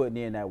because he's putting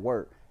in that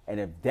work. And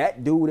if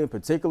that dude in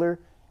particular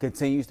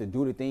continues to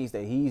do the things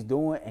that he's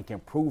doing and can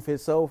prove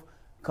himself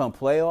come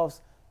playoffs,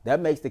 that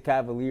makes the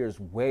Cavaliers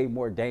way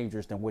more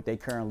dangerous than what they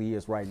currently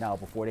is right now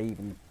before they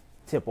even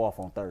tip off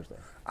on Thursday.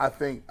 I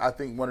think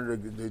one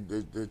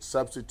of the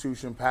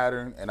substitution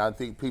pattern, and I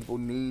think people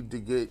need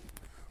to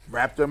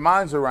wrap their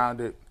minds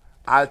around it.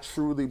 I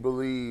truly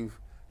believe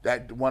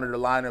that one of the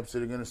lineups that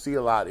you're going to see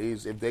a lot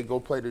is if they go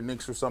play the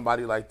Knicks or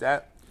somebody like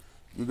that,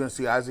 you're going to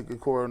see Isaac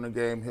Okoro in the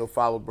game. He'll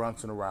follow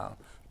Brunson around.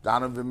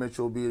 Donovan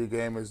Mitchell will be in the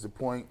game as the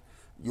point.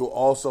 You'll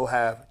also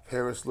have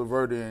Harris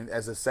LeVert in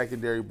as a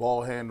secondary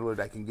ball handler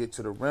that can get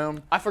to the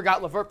rim. I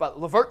forgot LeVert, but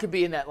LeVert could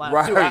be in that lineup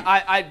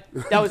Right.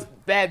 too. That was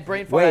bad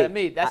brain fart out of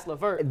me. That's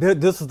LeVert.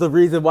 This is the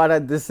reason why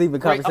this even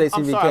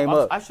conversation even came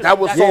up. That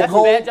was so cold. That's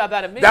a bad job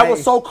out of me. That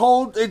was so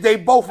cold. They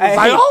both was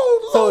like,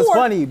 oh, So Lord. it's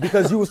funny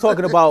because you was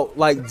talking about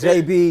like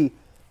JB,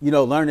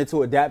 learning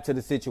to adapt to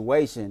the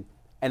situation.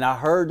 And I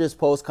heard this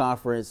post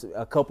conference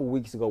a couple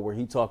weeks ago where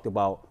he talked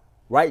about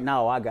right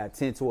now I got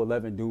 10 to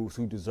 11 dudes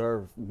who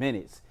deserve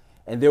minutes.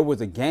 And there was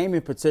a game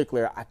in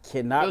particular, I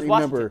cannot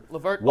remember.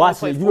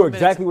 Washington. You were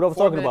exactly what I was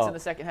talking about. In the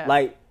second half.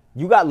 Like,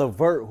 you got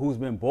LeVert who's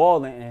been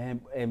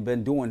balling and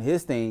been doing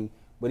his thing,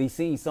 but he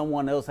seen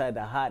someone else had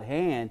the hot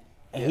hand,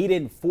 and he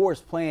didn't force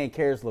playing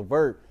Karis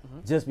LeVert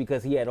just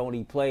because he had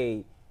only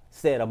played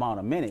said amount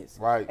of minutes.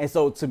 Right. And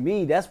so to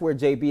me, that's where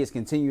JB has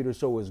continued to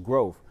show his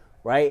growth,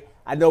 right?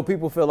 I know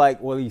people feel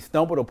like, well, he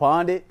stumbled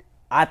upon it.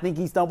 I think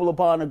he stumbled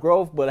upon the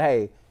growth, but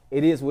hey,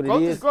 it is what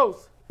growth it is. Is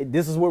growth.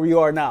 This is where we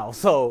are now.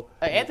 So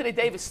Anthony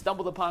Davis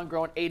stumbled upon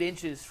growing 8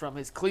 inches from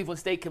his Cleveland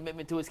State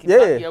commitment to his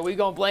Kentucky. Are we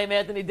gonna blame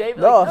Anthony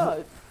Davis?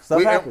 No,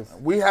 stuff happens.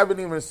 We haven't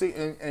even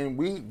seen, and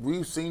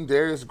we've seen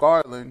Darius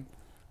Garland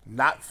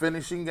not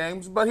finishing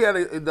games, but he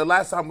had the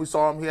last time we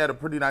saw him, he had a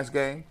pretty nice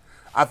game.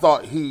 I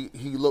thought he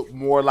looked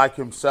more like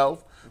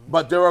himself,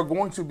 but there are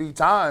going to be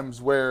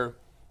times where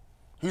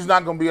he's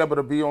not going to be able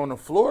to be on the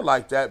floor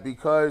like that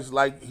because,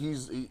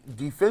 he's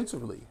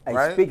defensively, Hey,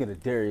 right? speaking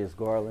of Darius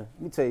Garland,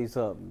 let me tell you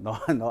something.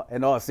 No,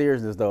 in all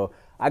seriousness, though,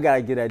 I got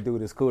to give that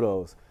dude his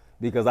kudos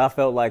because I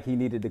felt like he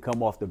needed to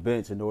come off the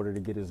bench in order to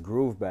get his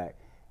groove back,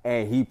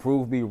 and he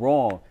proved me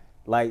wrong.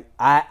 Like,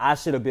 I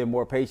should have been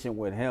more patient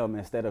with him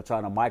instead of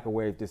trying to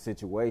microwave this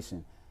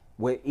situation.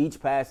 With each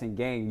passing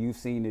game, you've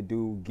seen the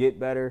dude get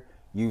better.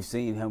 You've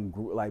seen him,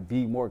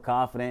 be more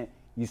confident.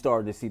 You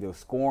started to see the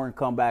scoring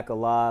come back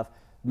alive.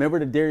 Remember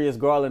the Darius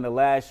Garland of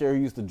last year?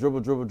 He used to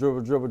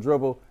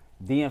dribble,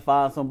 then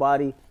find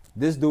somebody.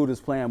 This dude is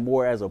playing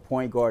more as a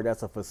point guard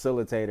that's a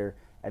facilitator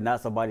and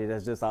not somebody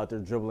that's just out there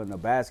dribbling the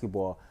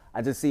basketball.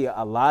 I just see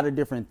a lot of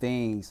different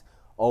things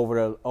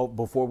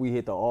before we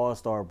hit the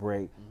All-Star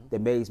break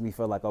that makes me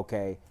feel like,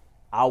 okay,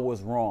 I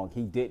was wrong.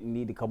 He didn't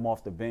need to come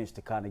off the bench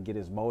to kind of get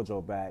his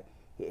mojo back.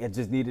 It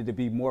just needed to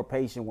be more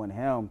patient with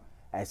him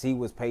as he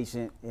was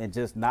patient and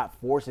just not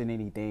forcing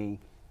anything,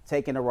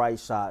 taking the right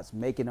shots,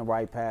 making the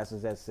right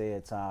passes at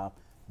said time.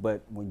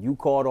 But when you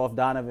called off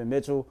Donovan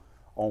Mitchell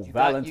on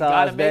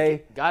Valentine's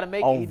Day,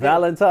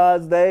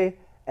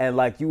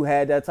 and you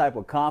had that type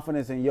of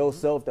confidence in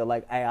yourself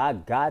that hey, I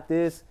got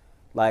this,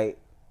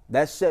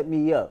 that shut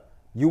me up.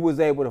 You was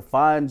able to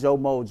find Joe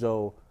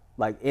Mojo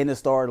in the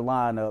starting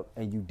lineup,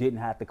 and you didn't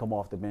have to come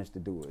off the bench to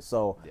do it.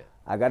 So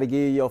I got to give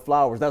you your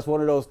flowers. That's one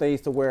of those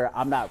things to where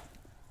I'm not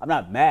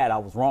mad I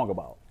was wrong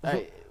about.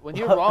 Hey, when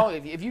you're wrong,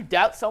 if you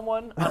doubt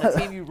someone on a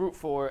team you root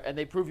for and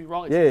they prove you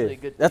wrong, it's really a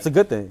good thing. That's a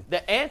good thing.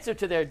 The answer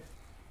to their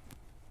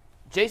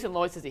Jason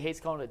Lloyd says he hates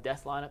calling it a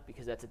death lineup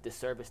because that's a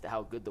disservice to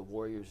how good the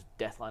Warriors'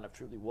 death lineup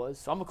truly was.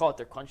 So I'm going to call it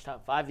their crunch time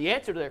 5. The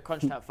answer to their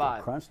crunch time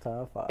 5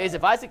 is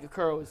if Isaac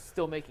Okoro is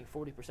still making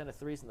 40% of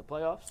threes in the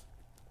playoffs,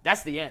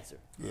 that's the answer.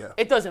 Yeah.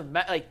 It doesn't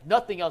matter.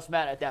 Nothing else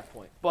matters at that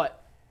point.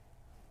 But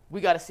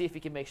we got to see if he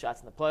can make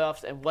shots in the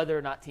playoffs and whether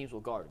or not teams will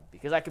guard him.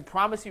 Because I can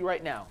promise you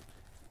right now,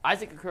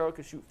 Isaac Okoro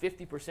could shoot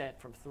 50%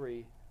 from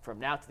 3 from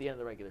now to the end of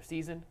the regular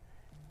season.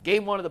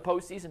 Game 1 of the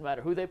postseason, no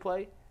matter who they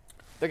play,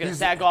 they're going to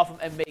sag off him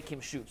and make him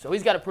shoot. So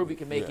he's got to prove he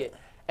can make it.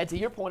 And to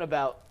your point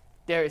about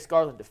Darius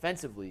Garland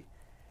defensively,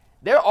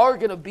 there are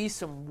going to be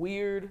some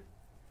weird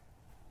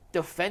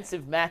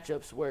defensive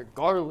matchups where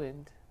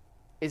Garland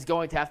is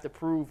going to have to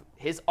prove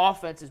his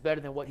offense is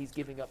better than what he's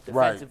giving up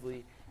defensively.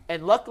 Right.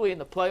 And luckily in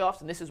the playoffs,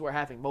 and this is where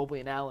having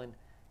Mobley and Allen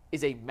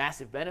is a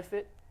massive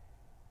benefit,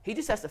 he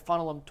just has to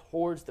funnel them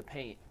towards the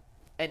paint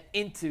and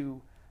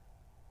into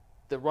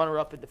the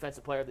runner-up and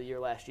defensive player of the year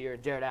last year,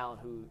 and Jared Allen,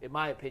 who, in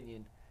my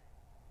opinion,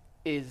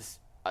 is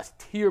a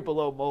tier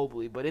below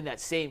Mobley, but in that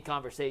same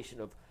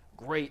conversation of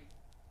great,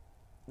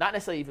 not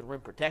necessarily even rim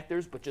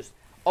protectors, but just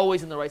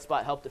always in the right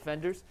spot, help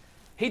defenders.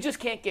 He just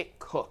can't get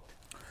cooked.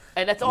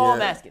 And that's all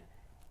I'm asking.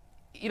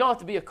 You don't have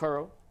to be a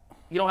Curl.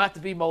 You don't have to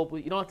be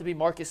Mobley. You don't have to be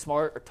Marcus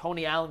Smart or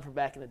Tony Allen from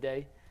back in the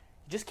day.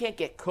 You just can't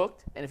get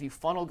cooked. And if you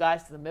funnel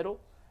guys to the middle,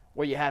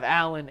 where you have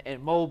Allen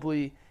and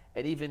Mobley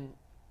and even,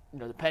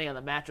 depending on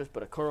the matchups,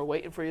 but a Curl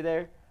waiting for you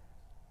there,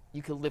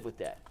 you can live with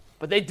that.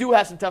 But they do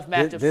have some tough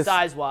matchups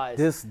size-wise.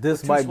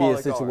 This might be a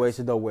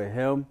situation, though, with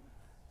him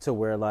to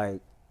where,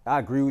 like, I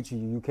agree with you.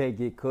 You can't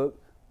get cooked,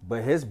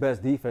 but his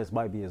best defense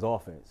might be his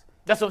offense.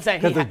 That's what I'm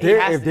saying.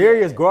 Because if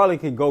Darius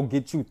Garland can go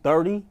get you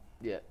 30,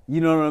 you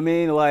know what I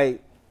mean?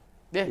 Like,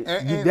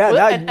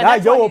 now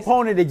your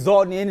opponent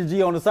exalting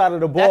energy on the side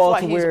of the ball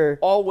that's why to where he's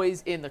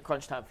always in the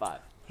crunch time 5.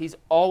 He's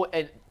always,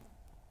 and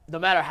no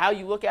matter how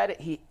you look at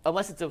it,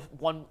 unless it's a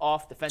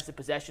one-off defensive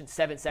possession,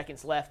 7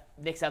 seconds left,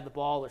 Knicks have the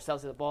ball or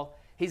Celtics have the ball,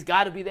 he's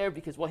got to be there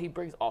because what he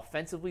brings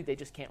offensively, they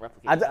just can't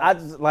replicate. I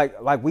just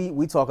like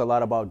we talk a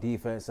lot about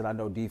defense, and I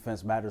know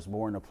defense matters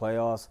more in the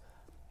playoffs.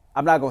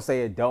 I'm not going to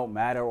say it don't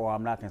matter or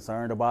I'm not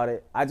concerned about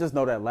it. I just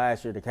know that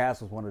last year the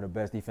Cavs was one of the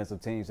best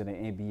defensive teams in the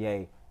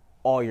NBA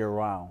all year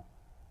round,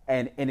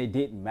 and it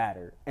didn't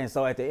matter. And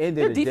so at the end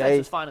of the day, their defense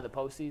was fine in the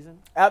postseason.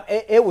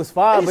 It was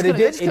fine, but it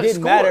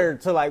didn't matter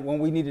to like when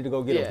we needed to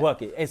go get a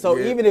bucket. And so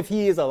even if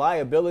he is a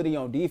liability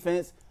on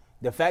defense,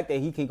 the fact that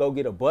he can go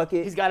get a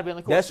bucket, he's got to be on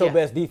the court. That's your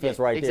best defense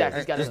right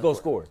exactly. there. Just go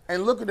score.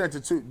 And looking at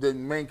the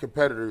main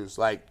competitors,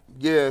 like,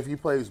 if he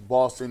plays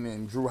Boston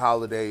and Drew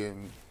Holiday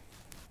and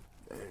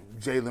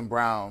Jaylen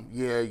Brown,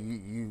 you're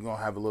going to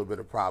have a little bit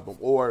of problem.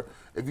 Or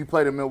if you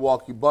play the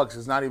Milwaukee Bucks,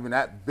 it's not even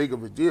that big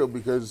of a deal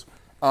because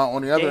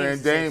on the other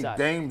end,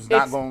 Dame's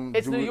not going to do it.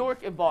 It's New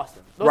York and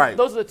Boston.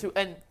 Those are the two.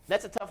 And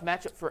that's a tough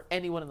matchup for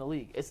anyone in the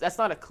league. That's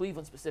not a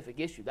Cleveland-specific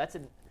issue. That's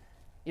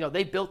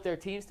they built their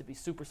teams to be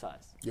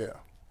supersized. Yeah.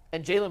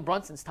 And Jalen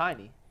Brunson's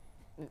tiny,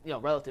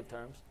 relative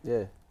terms.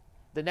 Yeah.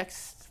 The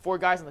next 4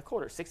 guys in the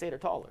court are 6'8" or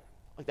taller.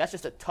 Like, that's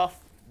just a tough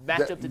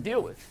matchup to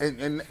deal with.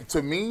 And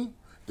to me,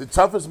 the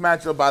toughest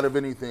matchup out of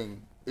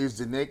anything is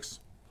the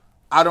Knicks.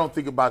 I don't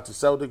think about the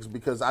Celtics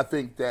because I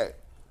think that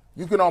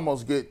you can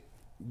almost get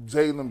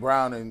Jaylen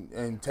Brown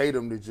and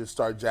Tatum to just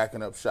start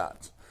jacking up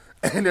shots.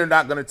 And they're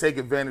not going to take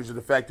advantage of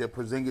the fact that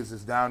Porzingis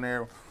is down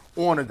there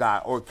on a guy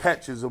or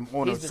catches him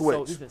on a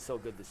switch. He's been so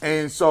good this season.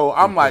 And so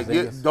I'm like,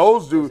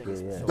 those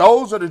dudes,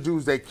 those are the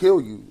dudes that kill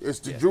you. It's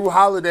the Drew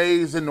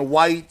Holidays and the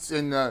Whites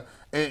and the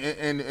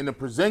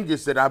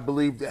Porzingis that I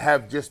believe that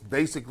have just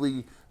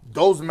basically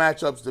those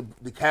matchups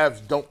the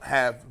Cavs don't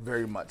have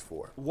very much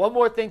for. One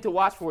more thing to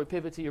watch before we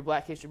pivot to your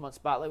Black History Month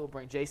spotlight. We'll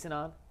bring Jason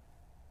on.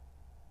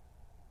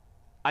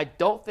 I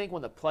don't think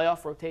when the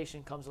playoff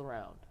rotation comes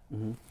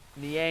around,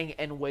 Niang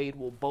and Wade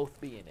will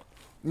both be in it.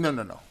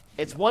 No.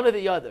 It's one or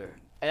the other.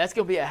 And that's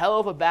going to be a hell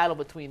of a battle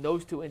between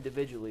those two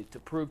individually to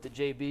prove to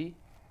JB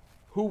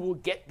who will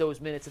get those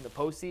minutes in the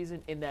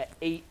postseason in that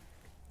 8.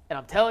 And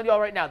I'm telling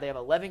y'all right now, they have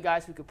 11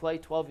 guys who could play,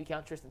 12 if you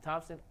count Tristan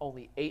Thompson.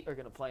 Only 8 are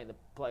going to play in the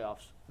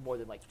playoffs more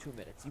than like 2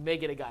 minutes. You may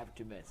get a guy for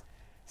 2 minutes.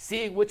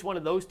 Seeing which one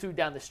of those two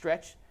down the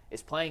stretch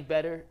is playing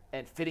better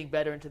and fitting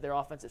better into their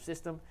offensive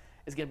system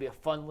is going to be a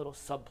fun little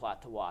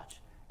subplot to watch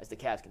as the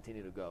Cavs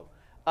continue to go.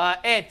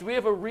 And do we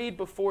have a read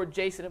before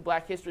Jason and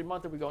Black History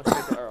Month, or are we going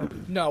straight to Earl?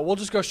 No, we'll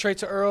just go straight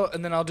to Earl,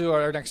 and then I'll do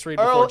our next read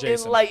before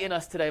Jason. Earl, enlighten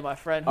us today, my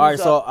friend. All right,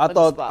 so I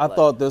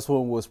thought this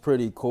one was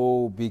pretty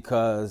cool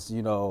because,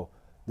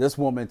 this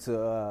woman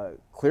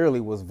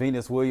clearly was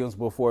Venus Williams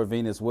before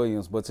Venus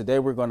Williams. But today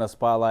we're going to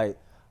spotlight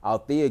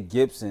Althea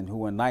Gibson,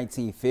 who in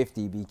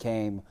 1950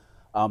 became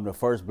the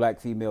first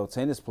black female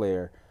tennis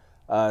player.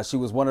 She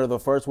was one of the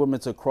first women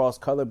to cross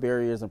color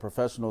barriers in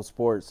professional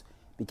sports,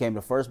 became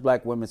the first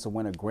black woman to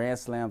win a Grand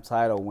Slam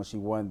title when she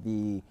won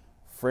the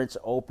French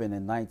Open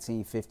in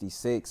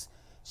 1956.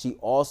 She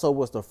also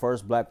was the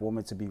first black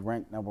woman to be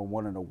ranked number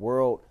 1 in the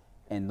world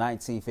in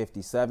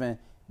 1957.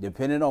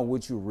 Depending on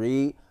what you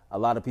read, a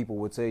lot of people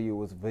would tell you it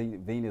was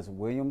Venus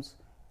Williams,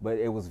 but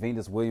it was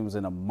Venus Williams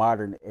in a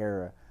modern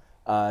era.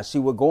 She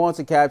would go on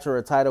to capture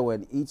a title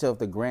in each of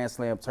the Grand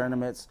Slam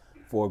tournaments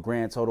for a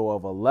grand total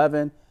of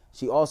 11.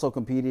 She also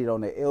competed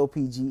on the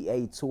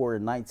LPGA Tour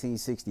in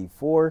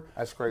 1964.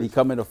 That's crazy.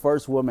 Becoming the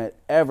first woman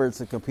ever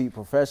to compete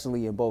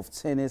professionally in both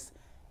tennis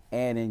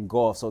and in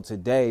golf. So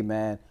today,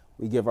 man,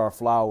 we give our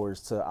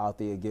flowers to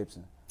Althea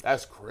Gibson.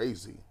 That's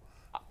crazy.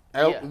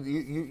 Yeah.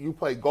 You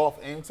play golf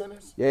and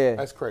tennis? Yeah.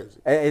 That's crazy.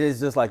 It is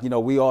just like,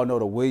 we all know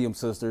the Williams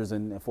sisters,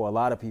 and for a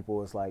lot of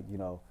people, it's like,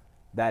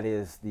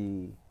 that's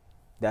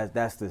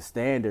the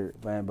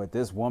standard, man. But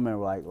this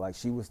woman, like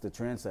she was the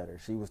trendsetter.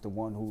 She was the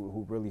one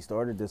who really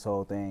started this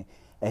whole thing.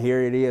 And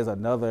here it is,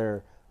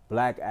 another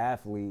black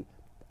athlete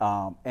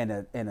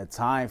in a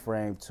time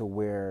frame to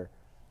where,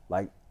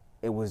 like,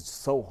 it was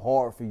so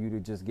hard for you to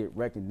just get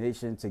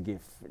recognition, to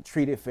get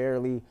treated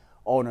fairly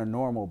on a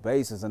normal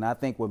basis. And I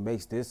think what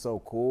makes this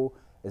so cool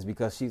is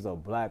because she's a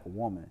black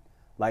woman.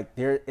 Like,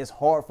 it's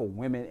hard for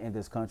women in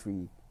this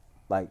country,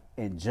 like,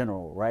 in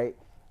general, right?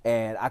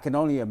 And I can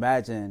only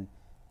imagine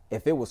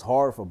if it was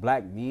hard for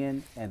black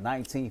men in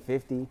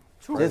 1950,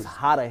 just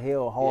how the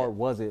hell hard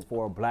was it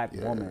for a black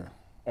woman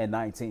in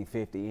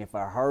 1950? And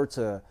for her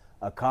to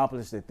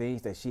accomplish the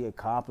things that she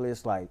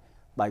accomplished, like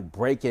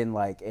breaking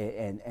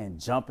and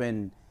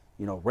jumping,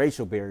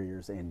 racial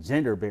barriers and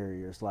gender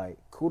barriers. Like,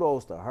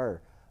 kudos to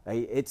her.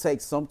 Like, it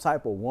takes some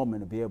type of woman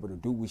to be able to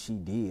do what she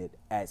did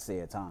at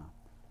said time.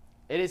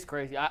 It is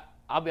crazy.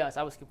 I'll be honest,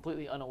 I was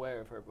completely unaware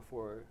of her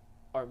before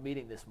our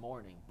meeting this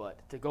morning, but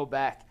to go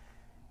back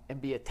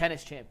and be a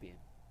tennis champion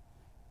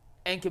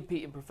and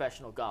compete in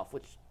professional golf,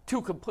 which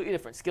two completely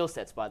different skill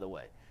sets, by the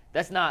way.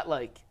 That's not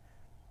like,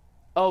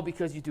 oh,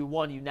 because you do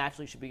one, you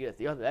naturally should be good at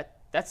the other.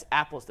 That's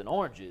apples and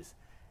oranges.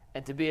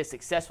 And to be as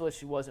successful as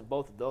she was in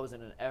both of those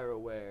in an era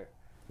where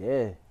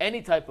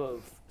any type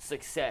of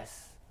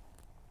success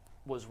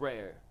was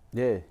rare.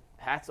 Yeah.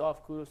 Hats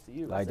off, kudos to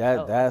you. Like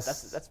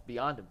that's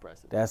beyond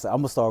impressive. I'm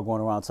gonna start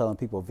going around telling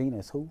people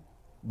Venus who.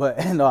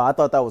 But no, I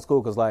thought that was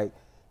cool because, like,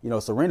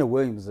 Serena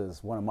Williams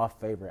is one of my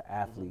favorite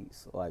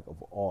athletes, like,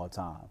 of all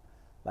time.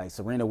 Like,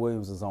 Serena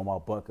Williams is on my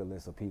bucket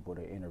list of people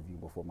to interview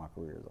before my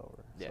career is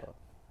over. Yeah. So.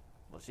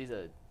 Well, she's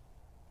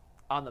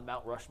on the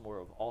Mount Rushmore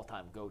of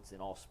all-time GOATs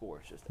in all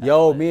sports. Just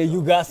yo, me and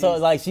you got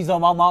she's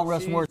on my Mount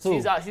Rushmore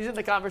too. She's in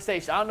the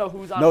conversation. I don't know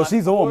who's on. No,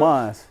 she's on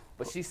mine.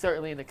 But she's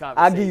certainly in the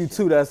conversation. I give you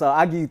two.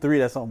 I give you three.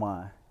 That's on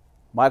mine.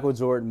 Michael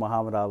Jordan,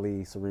 Muhammad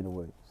Ali, Serena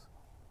Williams.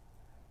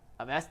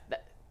 I mean,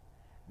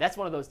 that's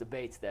one of those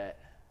debates that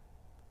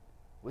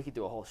we could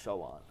do a whole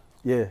show on.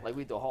 Yeah. Like,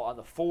 we do a whole on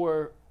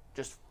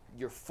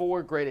your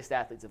four greatest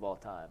athletes of all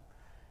time.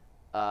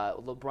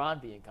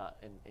 LeBron being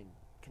in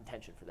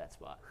contention for that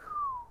spot.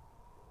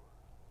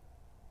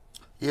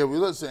 Yeah, we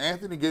listen.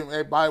 Anthony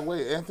by the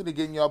way, Anthony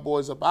getting y'all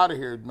boys up out of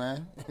here,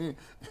 man.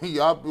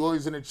 Y'all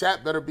boys in the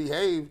chat better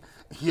behave.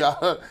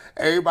 Y'all,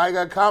 everybody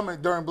got a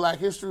comment during Black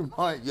History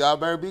Month. Y'all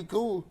better be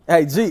cool.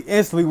 Hey, G,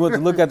 instantly went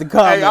to look at the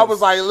comments. Hey, I was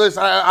like,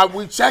 listen,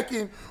 we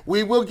checking.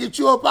 We will get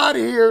you up out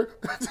of here.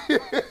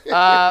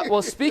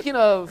 Well, speaking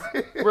of,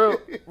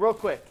 real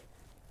quick,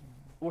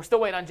 we're still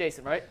waiting on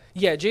Jason, right?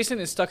 Yeah, Jason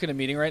is stuck in a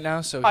meeting right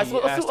now, so All right, he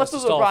so asked let's us do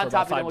to the stall for LeBron about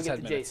topic, 5 and we'll to get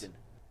 10 to minutes. Jason.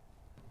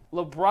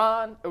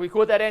 LeBron, are we cool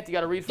with that, Ant? You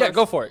got to read first? Yeah,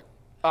 go for it.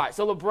 All right,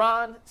 so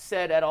LeBron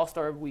said at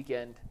All-Star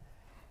Weekend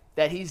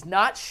that he's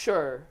not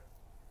sure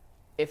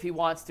if he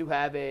wants to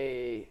have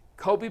a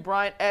Kobe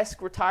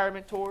Bryant-esque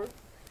retirement tour,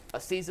 a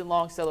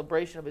season-long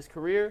celebration of his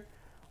career,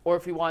 or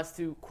if he wants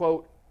to,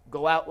 quote,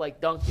 go out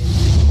like Duncan,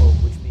 quote,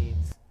 which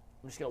means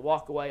I'm just going to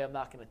walk away. I'm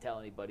not going to tell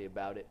anybody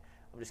about it.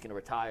 I'm just going to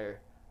retire.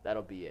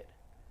 That'll be it.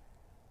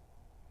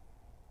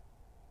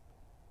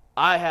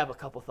 I have a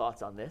couple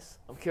thoughts on this.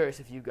 I'm curious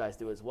if you guys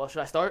do as well.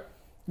 Should I start?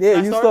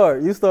 Yeah,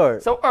 you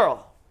start. So,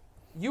 Earl,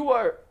 you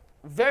are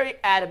very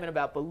adamant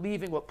about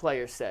believing what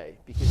players say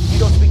because you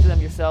don't speak to them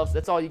yourselves.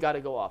 That's all you got to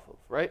go off of,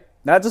 right?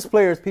 Not just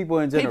players, people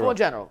in general. People in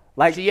general.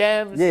 Like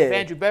GMs, yeah. if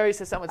Andrew Berry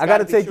says something, I got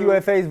to take you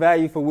at face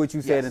value for what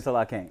you said until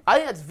I can't. I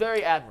think that's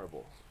very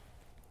admirable.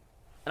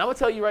 And I'm going to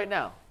tell you right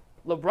now,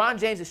 LeBron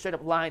James is straight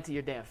up lying to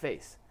your damn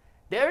face.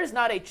 There is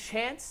not a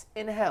chance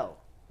in hell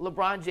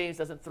LeBron James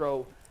doesn't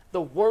throw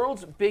the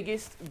world's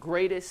biggest,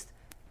 greatest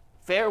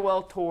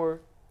farewell tour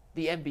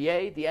the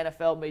NBA, the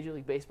NFL, Major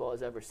League Baseball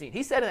has ever seen.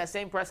 He said in that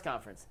same press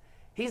conference,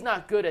 he's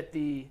not good at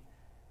the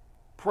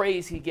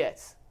praise he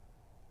gets.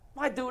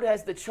 My dude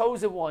has the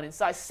chosen one in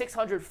size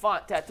 600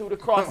 font tattooed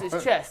across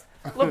his chest.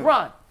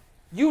 LeBron,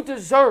 you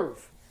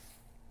deserve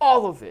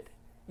all of it.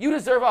 You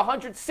deserve a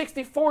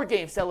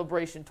 164-game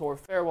celebration tour,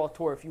 farewell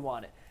tour if you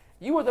want it.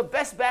 You are the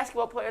best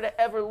basketball player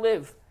to ever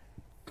live.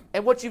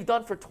 And what you've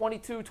done for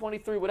 22,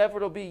 23, whatever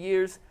it'll be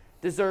years,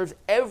 deserves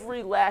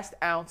every last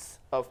ounce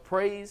of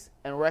praise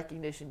and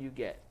recognition you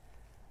get.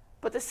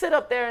 But to sit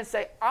up there and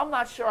say, I'm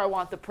not sure I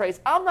want the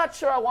praise, I'm not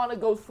sure I want to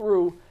go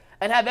through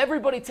and have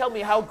everybody tell me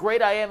how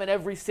great I am in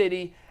every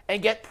city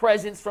and get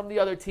presents from the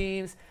other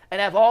teams and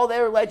have all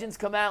their legends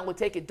come out and we'll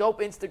take a dope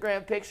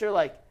Instagram picture,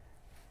 like,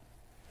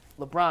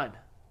 LeBron,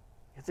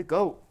 it's a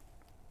GOAT.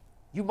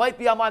 You might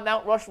be on my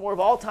Mount Rushmore of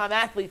all-time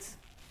athletes,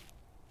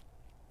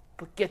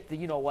 but get the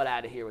you-know-what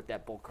out of here with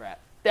that bull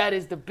crap. That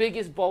is the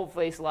biggest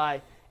bold-faced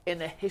lie in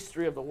the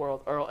history of the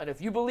world, Earl. And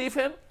if you believe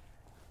him,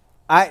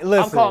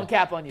 I'm calling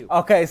cap on you.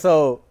 Okay,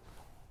 so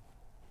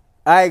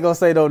I ain't going to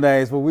say no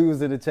names, but we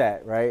was in the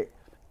chat, right?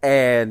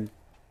 And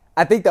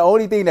I think the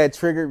only thing that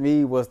triggered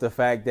me was the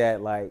fact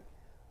that, like,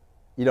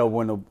 you know,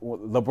 when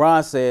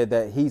LeBron said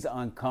that he's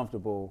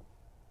uncomfortable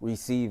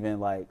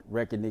receiving, like,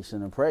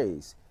 recognition and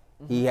praise.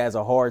 Mm-hmm. He has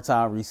a hard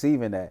time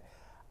receiving that.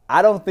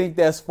 I don't think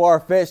that's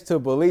far-fetched to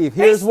believe.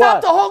 Here's why. He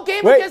stopped the whole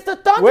game against the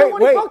Thunder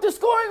when he broke the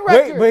scoring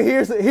record. But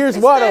here's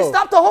why, though. He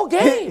stopped the whole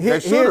game. They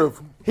should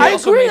have. I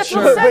agree. That's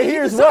what I'm saying. But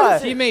here's why.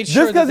 He made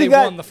sure that they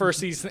won the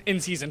first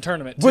in-season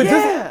tournament. But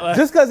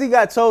just because he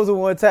got chosen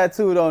one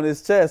tattooed on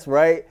his chest,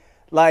 right?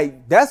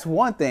 Like, that's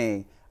one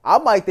thing. I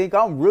might think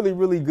I'm really,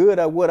 really good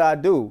at what I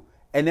do.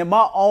 And in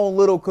my own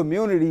little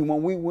community,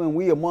 when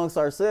we amongst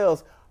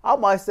ourselves, I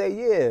might say,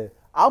 yeah,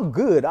 I'm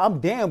good. I'm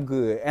damn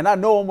good. And I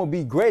know I'm going to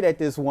be great at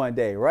this one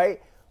day,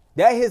 right?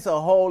 That hits a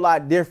whole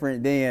lot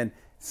different than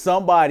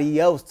somebody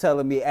else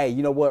telling me, hey,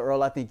 you know what,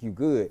 Earl, I think you're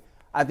good.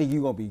 I think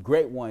you're going to be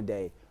great one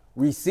day.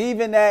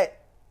 Receiving that,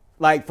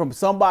 like, from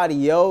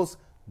somebody else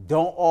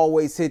don't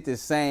always hit the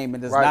same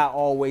and it's Right. not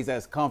always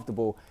as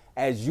comfortable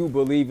as you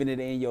believing it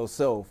in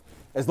yourself.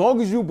 As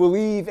long as you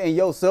believe in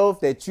yourself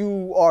that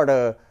you are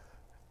the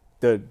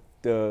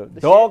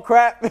dog shit.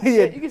 crap,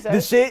 Shit, you can say the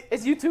it. shit.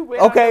 It's YouTube. We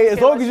Okay, don't as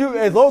care long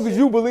about as shit.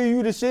 you believe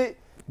you the shit,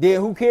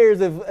 then who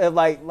cares if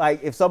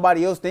if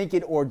somebody else think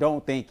it or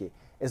don't think it.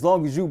 As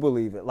long as you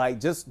believe it, like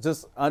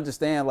just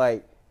understand,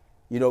 like,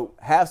 you know,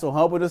 have some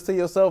humbleness to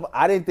yourself.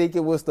 I didn't think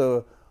it was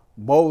the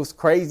most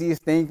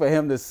craziest thing for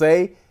him to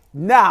say.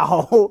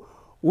 Now,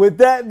 with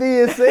that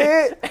being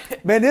said,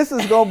 man, this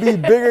is gonna be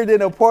bigger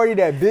than a party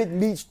that Big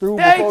Meech threw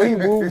before he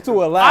moved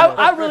to Atlanta.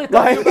 I really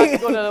thought you were about to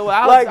go the other way.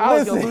 I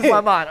was gonna lose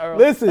my mind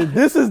early. Listen,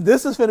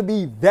 this is gonna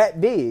be that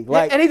big.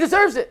 Like, and he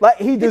deserves it. like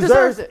he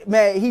deserves it.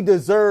 man, he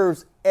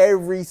deserves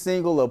every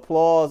single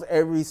applause,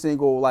 every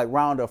single like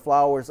round of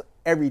flowers,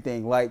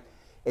 everything. Like,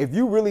 if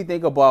you really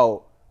think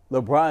about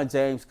LeBron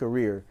James'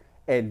 career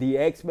and the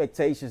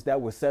expectations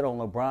that were set on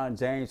LeBron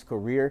James'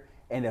 career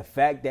and the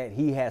fact that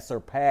he has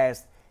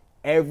surpassed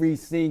every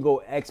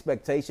single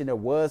expectation there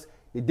was,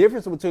 the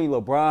difference between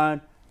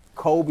LeBron,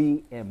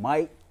 Kobe, and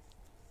Mike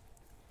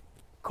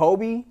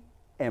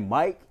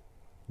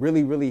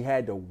really, really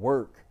had to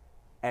work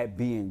at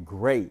being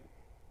great.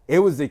 It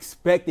was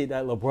expected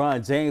that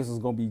LeBron James was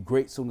going to be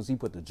great as soon as he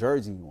put the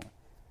jersey on.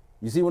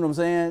 You see what I'm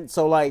saying?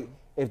 So, like,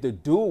 if the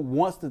dude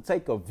wants to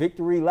take a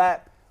victory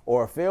lap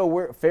or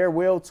a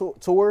farewell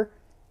tour,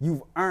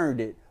 you've earned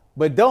it.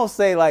 But don't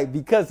say, like,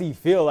 because he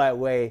feel that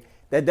way,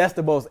 that's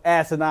the most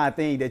asinine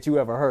thing that you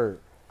ever heard.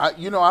 I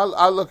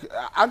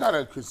got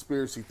a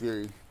conspiracy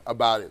theory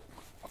about it.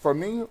 For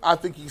me, I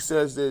think he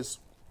says this,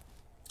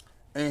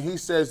 and he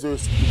says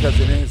this because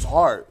in his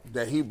heart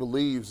that he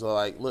believes,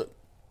 like, look,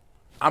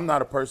 I'm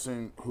not a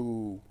person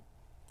who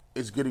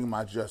is getting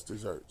my just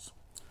desserts.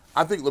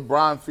 I think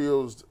LeBron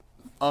feels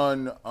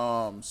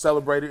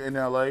celebrated in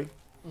LA.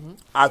 Mm-hmm.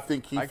 I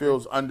think he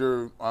feels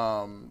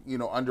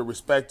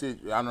under-respected.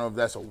 I don't know if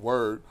that's a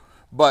word,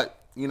 but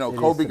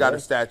Kobe got a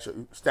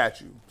statue.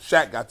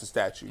 Shaq got the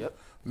statue. Yep.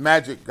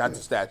 Magic got the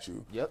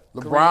statue. Yep.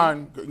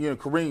 LeBron,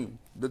 Kareem.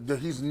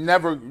 He's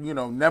never,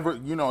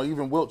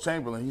 even Wilt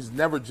Chamberlain. He's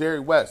never Jerry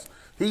West.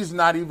 He's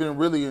not even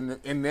really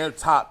in their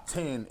top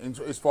 10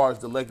 as far as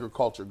the Laker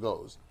culture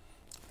goes.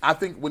 I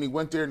think when he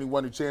went there and he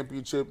won the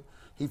championship,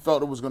 he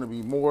felt it was going to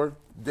be more.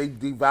 They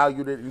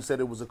devalued it and said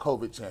it was a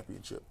COVID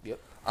championship. Yep.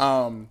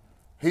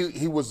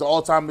 He was the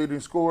all-time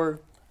leading scorer,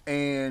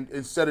 and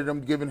instead of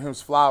them giving him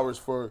flowers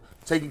for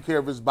taking care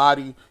of his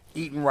body,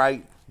 eating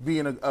right,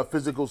 being a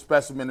physical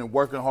specimen and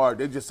working hard,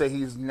 they just say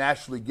he's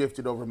naturally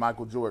gifted over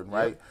Michael Jordan,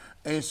 right? Yep.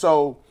 And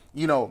so,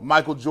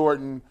 Michael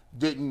Jordan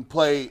didn't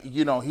play,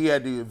 he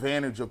had the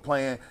advantage of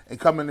playing and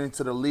coming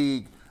into the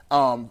league,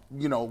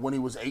 when he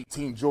was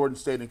 18, Jordan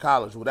stayed in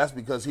college. Well, that's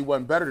because he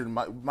wasn't better than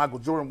Michael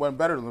Jordan wasn't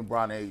better than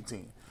LeBron at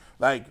 18.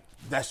 Like,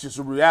 that's just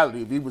a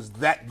reality. If he was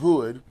that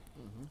good,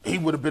 he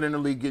would have been in the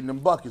league getting them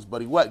buckets, but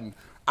he wasn't.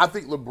 I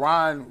think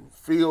LeBron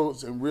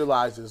feels and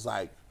realizes,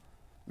 like,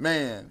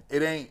 man,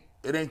 it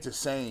ain't the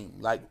same.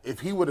 Like,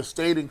 if he would have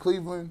stayed in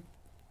Cleveland,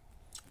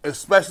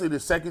 especially the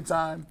second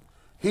time,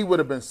 he would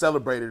have been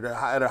celebrated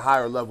at a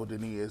higher level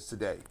than he is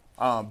today,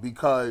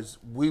 because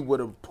we would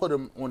have put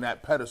him on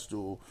that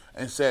pedestal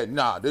and said,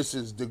 nah, this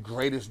is the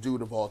greatest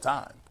dude of all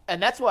time.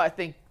 And that's why I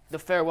think the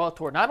farewell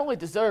tour not only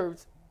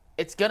deserves,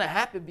 it's going to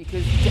happen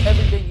because to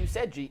everything you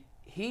said, G,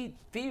 he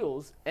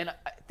feels, and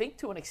I think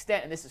to an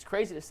extent, and this is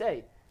crazy to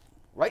say,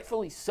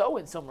 rightfully so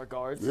in some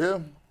regards,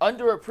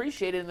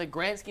 underappreciated in the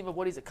grand scheme of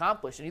what he's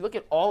accomplished. And you look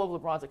at all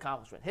of LeBron's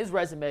accomplishment. His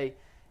resume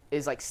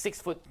is like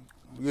 6 foot,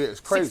 it's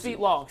crazy. 6 feet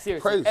long,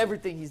 seriously, crazy.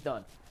 Everything he's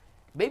done.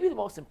 Maybe the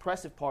most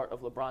impressive part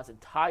of LeBron's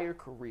entire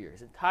career,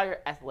 his entire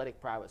athletic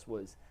prowess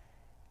was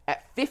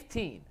at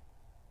 15,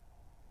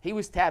 he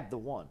was tabbed the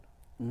one.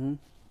 Mm-hmm.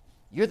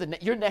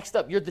 You're next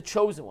up. You're the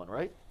chosen one,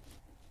 right?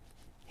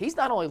 He's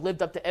not only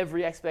lived up to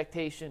every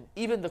expectation,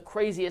 even the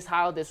craziest,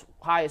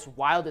 highest,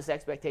 wildest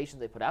expectations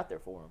they put out there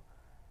for him.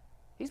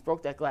 He's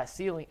broke that glass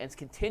ceiling and is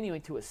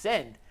continuing to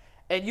ascend.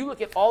 And you look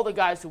at all the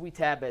guys who we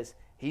tab as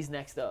he's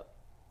next up.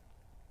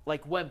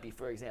 Like Wemby,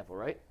 for example,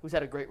 right? Who's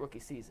had a great rookie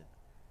season.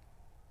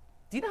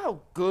 Do you know how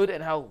good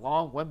and how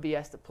long Wemby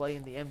has to play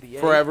in the NBA?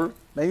 Forever.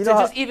 To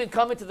just even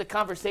come into the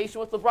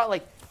conversation with LeBron.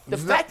 Like, the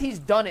fact he's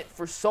done it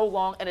for so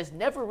long and has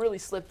never really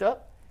slipped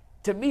up,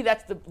 to me,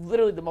 that's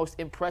literally the most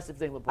impressive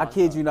thing LeBron's I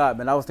kid done. you not,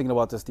 man. I was thinking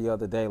about this the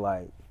other day.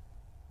 Like,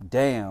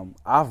 damn,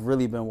 I've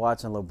really been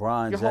watching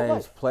LeBron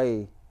James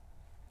play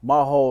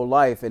my whole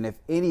life. And if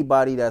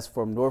anybody that's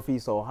from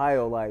Northeast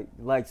Ohio,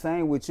 like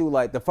same with you,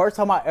 like the first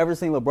time I ever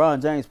seen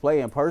LeBron James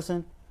play in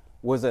person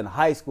was in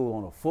high school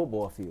on a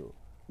football field.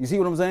 You see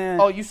what I'm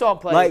saying? Oh, you saw him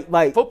play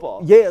like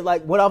football? Yeah,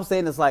 like what I'm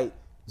saying is like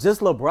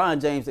just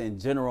LeBron James in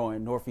general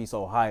in Northeast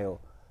Ohio,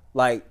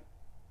 like.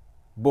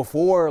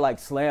 Before like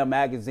Slam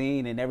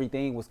magazine and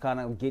everything was kind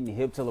of getting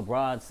hip to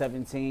LeBron,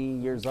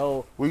 17 years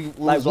old. We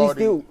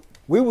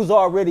was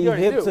already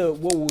hip to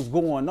what was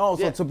going on.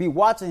 So to be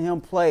watching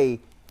him play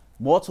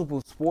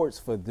multiple sports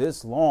for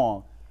this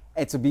long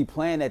and to be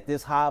playing at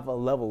this high of a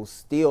level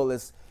still,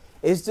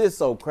 it's just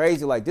so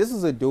crazy. Like, this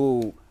is a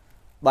dude,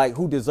 like,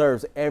 who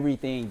deserves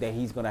everything that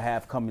he's going to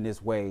have coming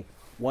this way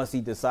once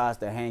he decides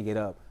to hang it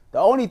up. The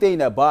only thing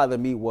that bothered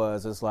me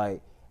was, it's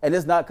like, and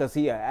it's not because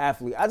he an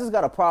athlete. I just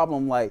got a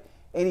problem, like,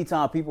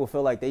 anytime people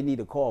feel like they need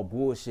to call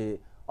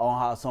bullshit on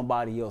how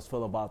somebody else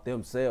feel about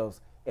themselves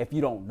if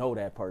you don't know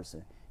that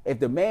person. If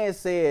the man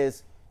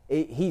says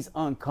he's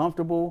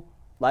uncomfortable,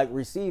 like,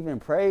 receiving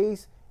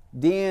praise,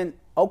 then,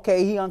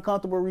 okay, he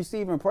uncomfortable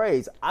receiving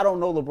praise. I don't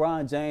know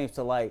LeBron James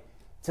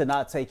to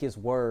not take his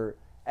word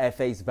at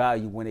face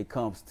value when it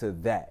comes to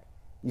that.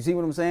 You see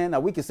what I'm saying? Now,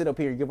 we can sit up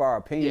here and give our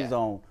opinions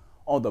on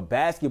the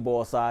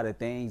basketball side of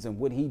things and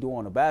what he do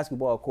on the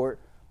basketball court,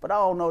 but I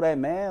don't know that,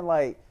 man.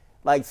 Like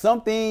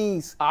some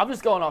things. I'm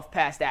just going off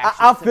past actions.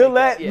 I feel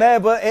that,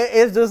 man, but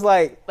it's just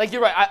like. Like,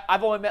 you're right.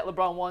 I've only met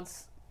LeBron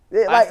once.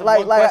 Yeah,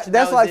 like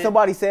that's like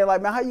somebody saying,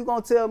 like, man, how you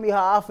gonna tell me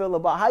how I feel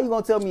about? How you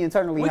gonna tell me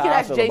internally how I feel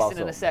about something? We can ask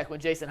Jason in a sec when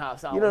Jason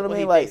hops on. You know what I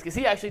mean? Like, because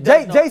he actually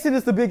does know. Jason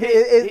is the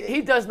biggest.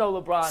 He does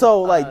know LeBron.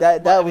 So like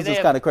that was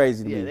just kind of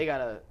crazy to me. Yeah, they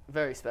got a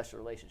very special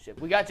relationship.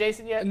 We got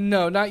Jason yet?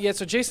 No, not yet.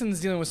 So Jason's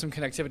dealing with some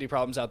connectivity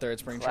problems out there at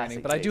spring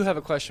training. But I do have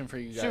a question for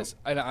you guys.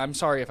 I'm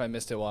sorry if I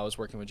missed it while I was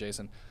working with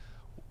Jason.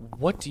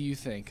 What do you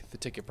think the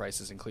ticket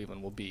prices in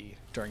Cleveland will be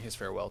during his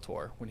farewell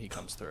tour when he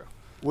comes through?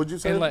 Would you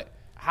say?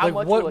 And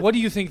what do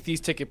you think these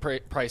ticket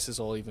prices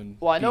will even?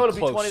 Well, I know it'll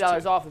be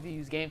 $20 off if you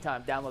use Game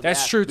Time. Download.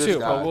 That's true too.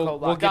 But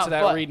we'll get to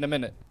that read in a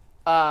minute.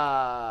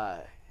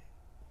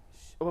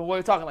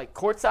 We're talking like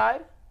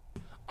courtside.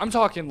 I'm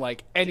talking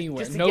like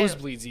anywhere,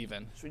 nosebleeds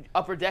even.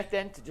 Upper deck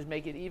then to just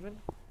make it even.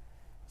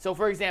 So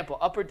for example,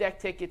 upper deck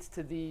tickets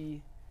to the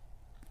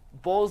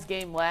Bulls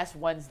game last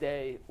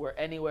Wednesday were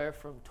anywhere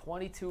from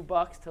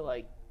 $22 to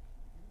like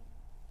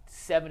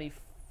 $73,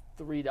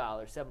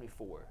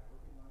 $74.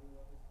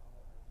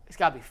 It's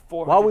got to be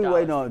 $400. While we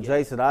waiting on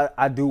Jason,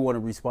 I do want to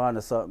respond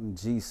to something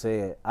G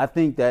said. I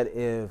think that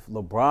if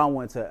LeBron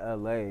went to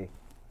L.A.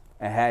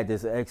 and had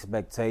this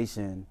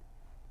expectation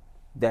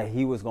that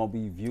he was going to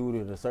be viewed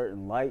in a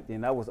certain light,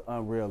 then that was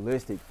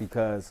unrealistic,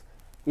 because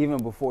even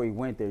before he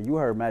went there, you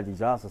heard Magic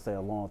Johnson say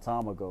a long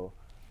time ago,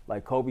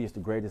 like, Kobe is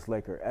the greatest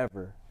Laker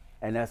ever,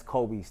 and that's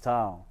Kobe's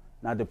town.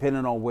 Now,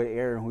 depending on what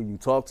era and who you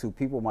talk to,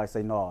 people might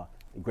say, no,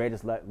 the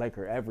greatest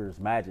Laker ever is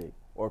Magic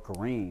or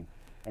Kareem,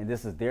 and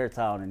this is their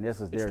town and this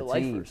is their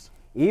team.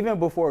 Even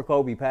before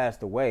Kobe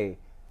passed away,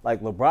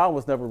 like, LeBron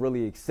was never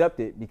really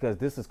accepted because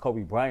this is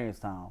Kobe Bryant's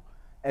town.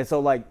 And so,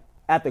 like,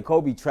 after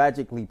Kobe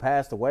tragically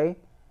passed away,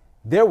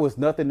 there was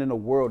nothing in the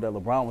world that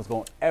LeBron was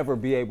going to ever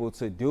be able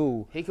to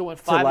do. He could win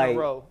 5 in a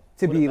row.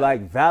 To be,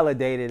 like,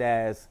 validated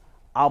as,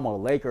 I'm a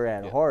Laker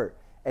at heart.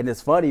 And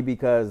it's funny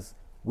because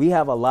we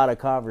have a lot of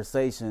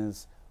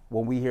conversations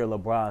when we hear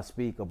LeBron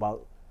speak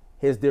about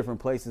his different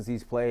places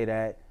he's played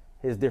at,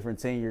 his different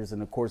tenures in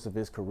the course of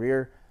his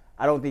career.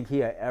 I don't think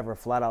he'd ever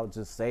flat out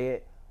just say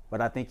it, but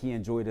I think he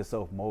enjoyed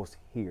himself most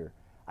here.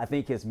 I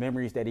think his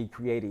memories that he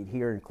created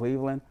here in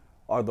Cleveland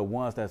are the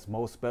ones that's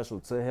most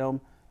special to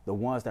him, the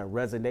ones that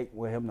resonate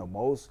with him the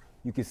most.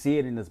 You can see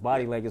it in his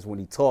body language when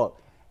he talked.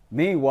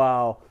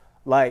 Meanwhile,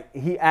 like,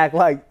 he act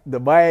like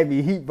the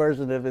Miami Heat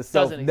version of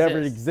himself never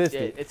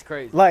existed. Yeah, it's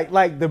crazy.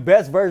 Like the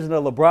best version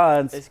of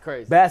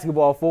LeBron's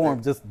basketball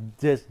form just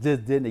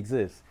didn't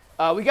exist.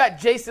 We got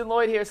Jason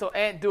Lloyd here, so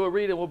Ant, do a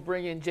read, and we'll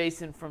bring in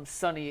Jason from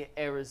sunny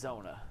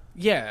Arizona.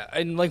 Yeah,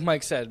 and like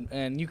Mike said,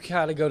 and you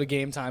gotta go to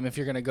Game Time if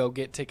you're gonna go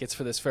get tickets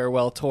for this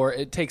farewell tour.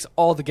 It takes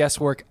all the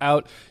guesswork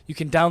out. You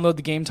can download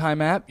the Game Time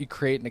app, you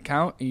create an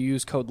account, and you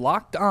use code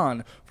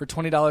LOCKEDON for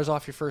 $20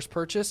 off your first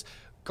purchase.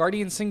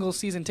 Guardian single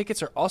season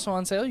tickets are also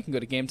on sale. You can go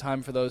to Game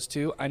Time for those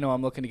too. I know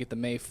I'm looking to get the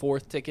May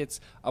 4th tickets.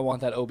 I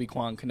want that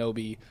Obi-Wan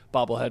Kenobi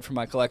bobblehead for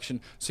my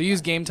collection. So use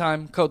Game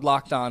Time, code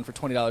LOCKEDON for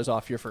 $20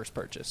 off your first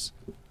purchase.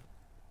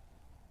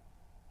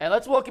 And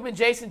let's welcome in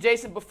Jason.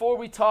 Jason, before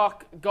we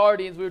talk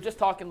Guardians, we were just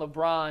talking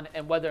LeBron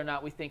and whether or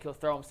not we think he'll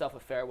throw himself a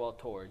farewell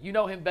tour. You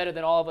know him better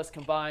than all of us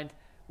combined.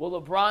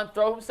 Will LeBron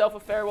throw himself a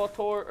farewell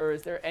tour, or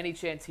is there any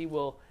chance he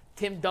will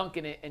Tim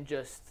Duncan it and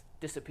just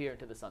disappear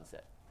into the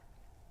sunset?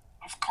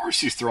 Of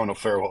course he's throwing a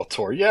farewell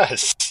tour.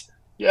 Yes.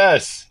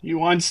 Yes.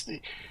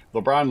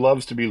 LeBron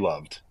loves to be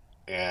loved,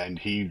 and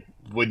he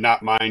would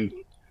not mind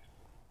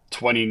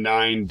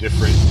 29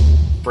 different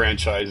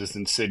franchises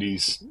and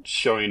cities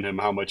showing him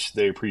how much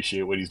they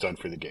appreciate what he's done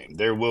for the game.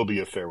 There will be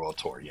a farewell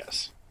tour,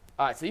 yes.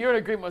 All right, so you're in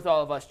agreement with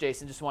all of us,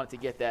 Jason. Just wanted to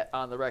get that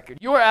on the record.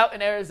 You were out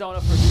in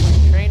Arizona for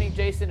spring training,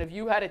 Jason. Have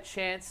you had a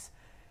chance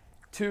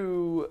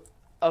to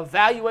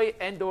evaluate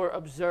and or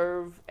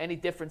observe any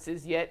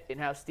differences yet in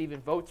how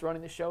Stephen Vogt's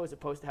running the show as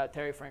opposed to how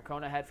Terry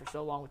Francona had for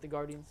so long with the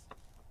Guardians?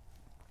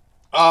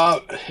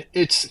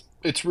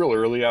 It's real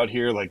early out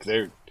here. Like,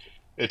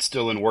 it's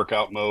still in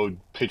workout mode.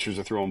 Pitchers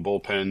are throwing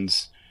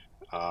bullpens.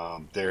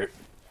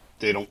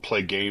 They don't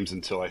play games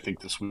until I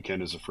think this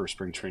weekend is the first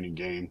spring training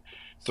game.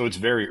 So it's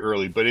very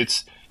early, but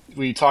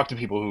we talk to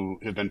people who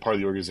have been part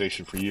of the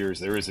organization for years.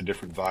 There is a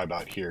different vibe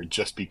out here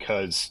just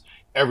because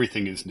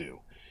everything is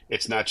new.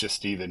 It's not just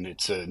Steven.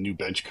 It's a new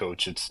bench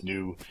coach. It's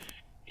new.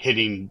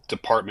 hitting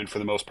department for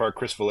the most part.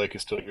 Chris Valleca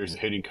is still here as a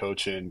hitting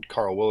coach, and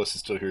Carl Willis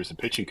is still here as a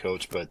pitching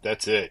coach, but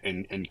that's it.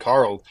 And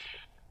Carl,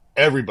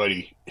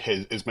 everybody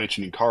is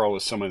mentioning Carl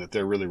as someone that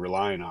they're really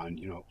relying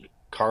on.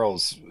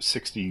 Carl's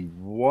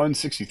 61,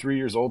 63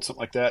 years old,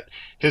 something like that.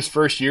 His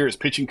first year as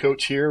pitching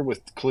coach here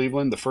with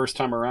Cleveland, the first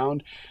time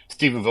around,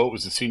 Stephen Vogt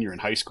was a senior in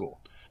high school.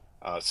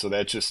 So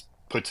that just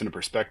puts into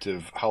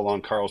perspective how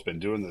long Carl's been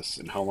doing this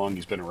and how long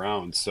he's been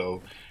around.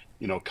 So,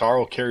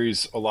 Carl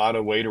carries a lot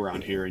of weight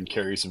around here and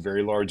carries a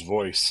very large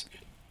voice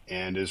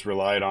and is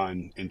relied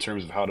on in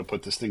terms of how to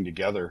put this thing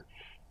together.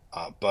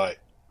 But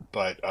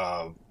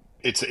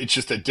it's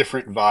just a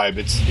different vibe.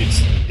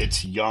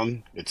 It's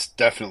young. It's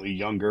definitely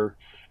younger,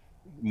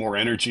 more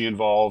energy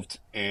involved.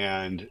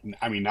 And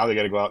I mean, now they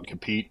got to go out and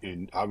compete,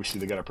 and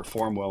obviously they got to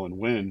perform well and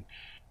win.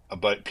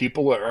 But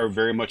people are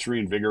very much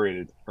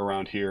reinvigorated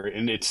around here.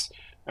 And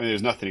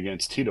there's nothing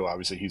against Tito.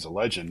 Obviously he's a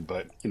legend,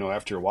 but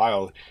after a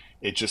while,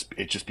 it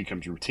just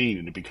becomes routine,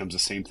 and it becomes the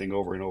same thing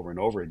over and over and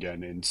over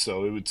again. And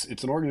so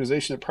it's an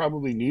organization that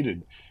probably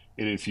needed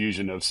an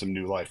infusion of some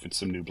new life and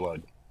some new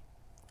blood.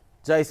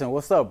 Jason,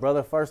 what's up,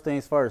 brother? First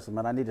things first,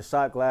 man. I need a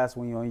shot glass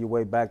when you're on your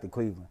way back to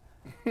Cleveland.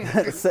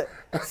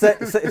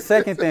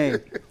 Second thing,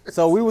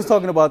 so we was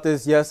talking about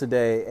this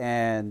yesterday,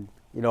 and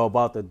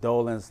about the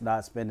Dolans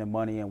not spending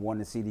money and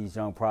wanting to see these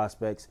young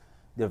prospects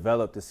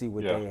develop to see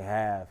what they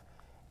have.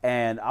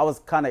 And I was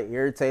kind of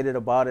irritated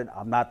about it.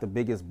 I'm not the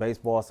biggest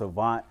baseball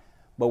savant,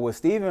 but with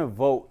Stephen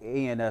Vogt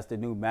in as the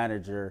new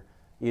manager,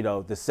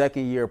 the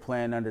second year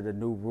playing under the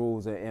new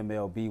rules of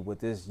MLB with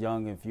this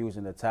young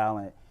infusion of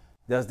talent,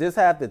 does this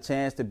have the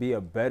chance to be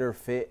a better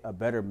fit, a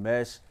better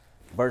mesh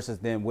versus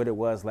than what it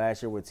was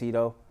last year with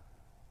Tito?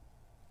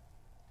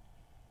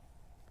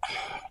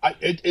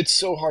 It's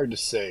so hard to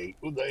say.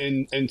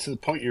 And to the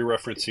point you're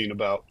referencing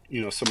about,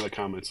 some of the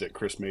comments that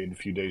Chris made a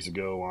few days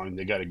ago on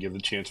they got to give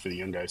the chance for the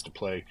young guys to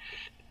play.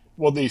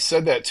 Well, they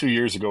said that 2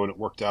 years ago, and it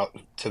worked out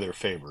to their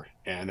favor.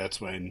 And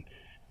that's when,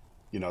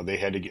 they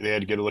had to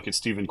get a look at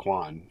Stephen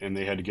Kwan, and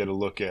they had to get a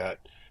look at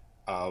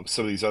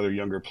some of these other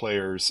younger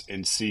players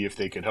and see if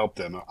they could help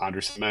them.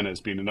 Andres Jimenez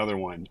being another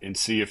one, and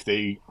see if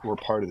they were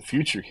part of the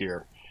future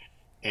here.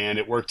 And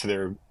it worked to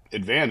their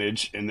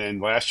advantage. And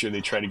then last year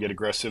they tried to get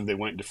aggressive. They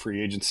went into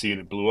free agency,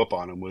 and it blew up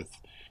on them with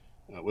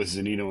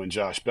Zunino and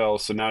Josh Bell.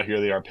 So now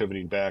here they are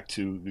pivoting back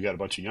to, we got a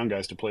bunch of young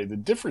guys to play. The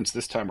difference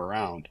this time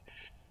around,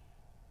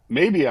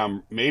 maybe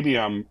I'm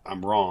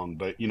wrong,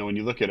 but when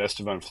you look at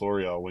Estevan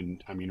Florial,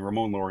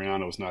 Ramon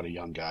Laureano is not a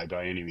young guy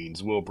by any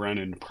means. Will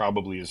Brennan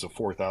probably is a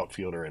fourth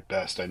outfielder at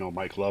best. I know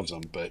Mike loves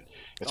him, but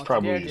it's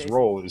probably his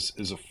role is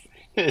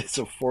it's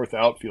a fourth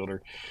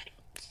outfielder.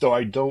 So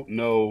I don't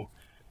know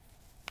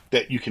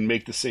that you can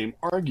make the same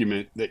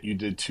argument that you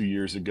did 2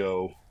 years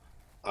ago.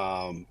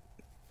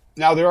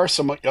 Now, there are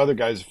some other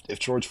guys, if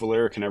George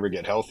Valera can ever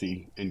get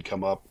healthy and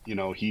come up,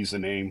 he's a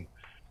name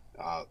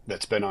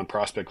that's been on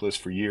prospect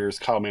list for years.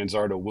 Kyle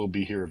Manzardo will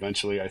be here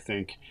eventually, I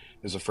think,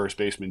 as a first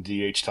baseman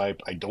DH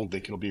type. I don't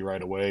think it'll be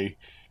right away.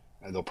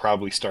 They'll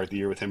probably start the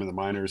year with him in the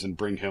minors and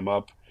bring him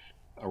up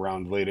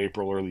around late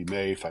April, early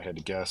May, if I had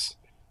to guess.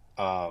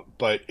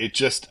 But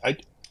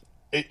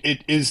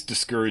it is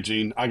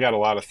discouraging. I got a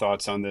lot of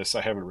thoughts on this.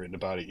 I haven't written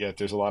about it yet.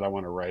 There's a lot I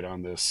want to write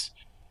on this,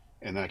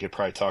 and I could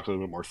probably talk a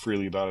little bit more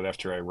freely about it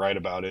after I write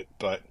about it.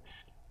 But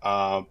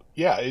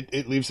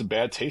it leaves a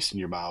bad taste in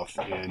your mouth,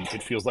 and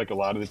it feels like a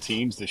lot of the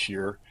teams this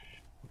year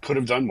could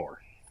have done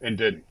more and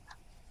didn't.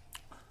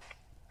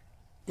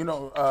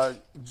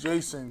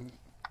 Jason,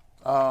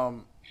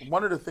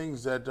 one of the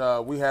things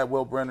that we had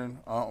Will Brennan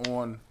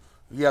on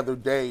the other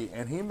day,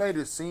 and he made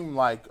it seem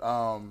like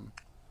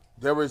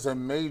there was a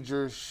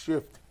major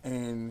shift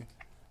in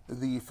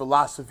the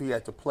philosophy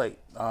at the plate.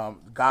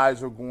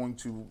 Guys are going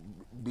to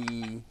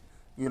be,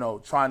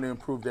 trying to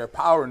improve their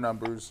power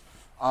numbers.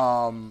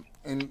 I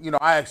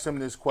asked him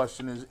this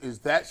question, is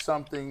that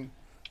something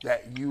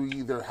that you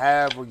either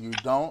have or you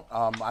don't?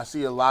 I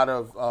see a lot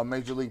of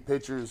major league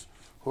pitchers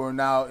who are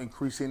now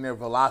increasing their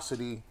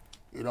velocity,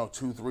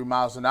 2-3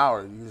 miles an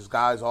hour. There's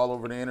guys all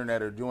over the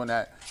internet are doing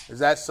that. Is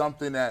that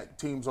something that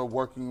teams are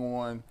working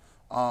on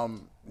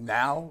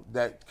now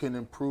that can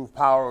improve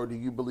power, or do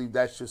you believe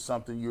that's just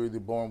something you're either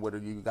born with or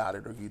you got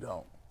it or you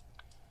don't?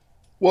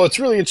 Well, it's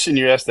really interesting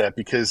you asked that,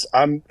 because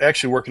I'm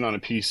actually working on a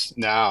piece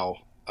now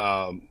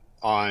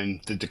on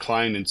the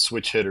decline in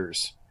switch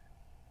hitters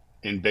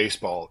in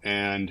baseball,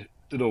 and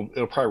it'll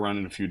probably run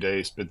in a few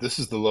days, but this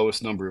is the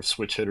lowest number of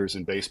switch hitters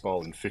in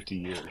baseball in 50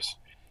 years.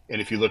 And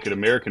if you look at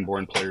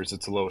American-born players,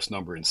 it's the lowest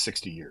number in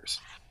 60 years.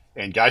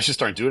 And guys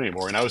just aren't doing it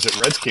anymore. And I was at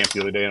Reds camp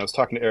the other day, and I was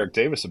talking to Eric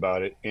Davis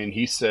about it, and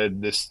he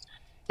said this.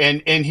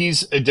 And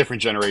he's a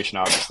different generation,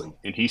 obviously.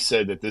 And he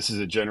said that this is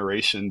a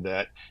generation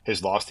that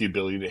has lost the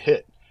ability to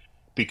hit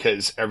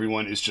because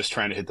everyone is just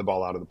trying to hit the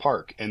ball out of the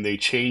park. And they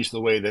changed the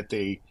way that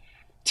they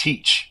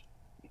teach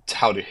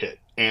how to hit.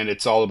 And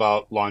it's all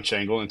about launch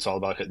angle, and it's all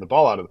about hitting the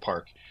ball out of the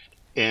park.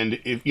 And,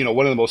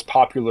 one of the most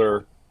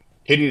popular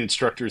hitting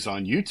instructors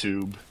on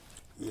YouTube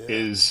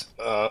is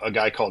a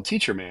guy called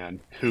Teacher Man,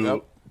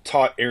 who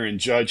taught Aaron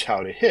Judge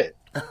how to hit.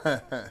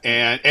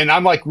 and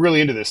I'm like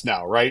really into this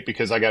now, right?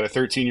 Because I got a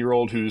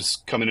 13-year-old who's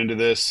coming into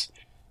this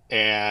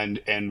and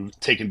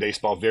taking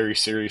baseball very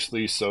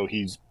seriously. So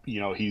he's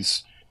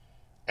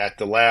at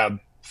the lab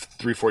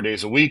 3-4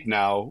 days a week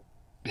now,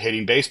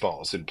 hitting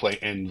baseballs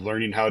and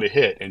learning how to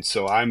hit. And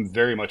so I'm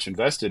very much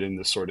invested in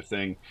this sort of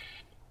thing.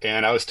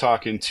 And I was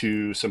talking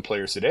to some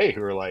players today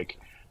who are like,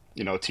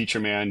 Teacher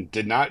Man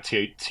did not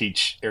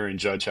teach Aaron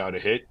Judge how to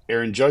hit.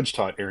 Aaron Judge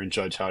taught Aaron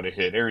Judge how to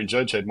hit. Aaron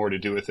Judge had more to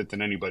do with it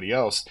than anybody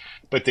else.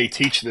 But they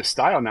teach this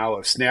style now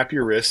of snap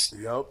your wrists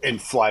and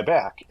fly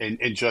back and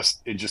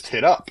just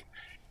hit up.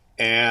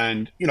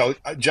 And,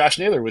 Josh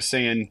Naylor was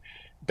saying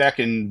back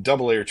in AA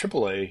or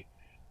AAA,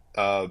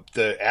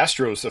 the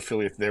Astros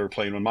affiliate they were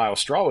playing when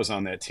Miles Straw was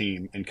on that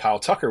team and Kyle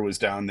Tucker was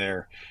down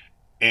there.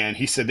 And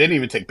he said they didn't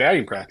even take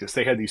batting practice.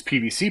 They had these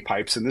PVC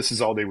pipes and this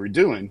is all they were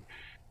doing.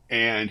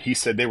 And he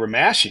said they were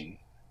mashing,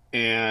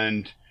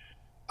 and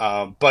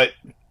but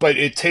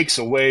it takes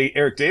away.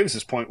 Eric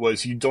Davis's point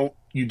was you don't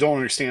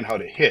understand how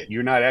to hit.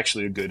 You're not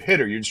actually a good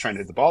hitter. You're just trying to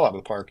hit the ball out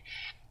of the park.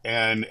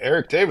 And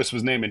Eric Davis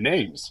was naming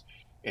names,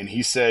 and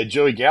he said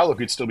Joey Gallo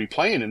could still be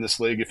playing in this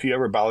league if he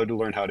ever bothered to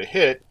learn how to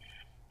hit.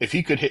 If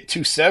he could hit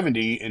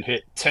 270 and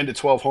hit 10 to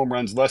 12 home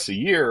runs less a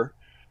year,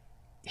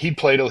 he'd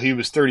play till he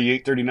was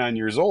 38, 39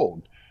 years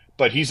old.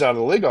 But he's out of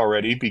the league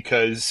already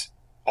because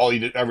all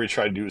he ever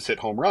tried to do was hit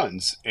home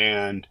runs,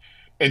 and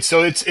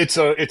so it's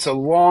a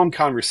long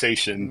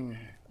conversation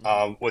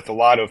with a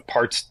lot of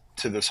parts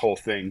to this whole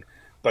thing.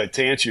 But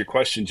to answer your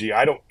question, G,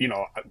 I don't,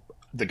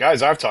 the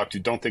guys I've talked to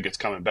don't think it's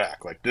coming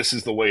back. Like this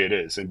is the way it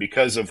is, and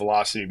because of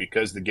velocity,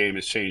 because the game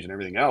has changed and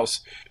everything else,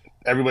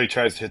 everybody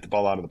tries to hit the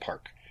ball out of the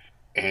park.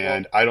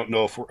 And I don't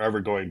know if we're ever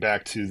going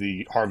back to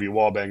the Harvey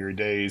Wallbanger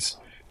days.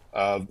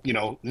 Now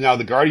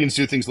the Guardians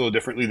do things a little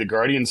differently. The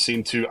Guardians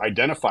seem to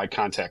identify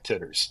contact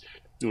hitters,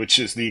 which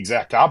is the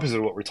exact opposite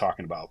of what we're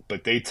talking about.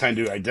 But they tend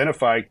to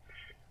identify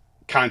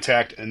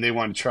contact and they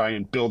want to try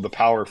and build the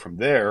power from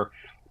there.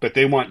 But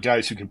they want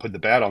guys who can put the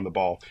bat on the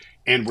ball.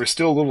 And we're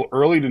still a little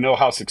early to know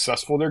how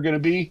successful they're going to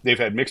be. They've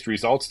had mixed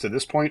results to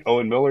this point.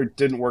 Owen Miller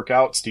didn't work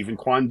out. Stephen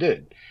Kwan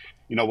did.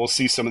 We'll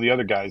see some of the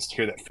other guys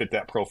here that fit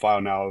that profile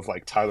now of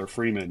like Tyler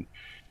Freeman.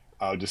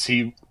 Does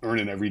he earn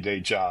an everyday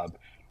job?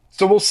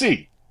 So we'll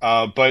see.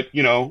 But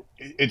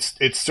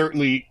it's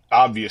certainly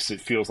obvious. It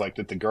feels like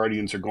that the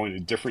Guardians are going a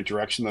different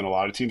direction than a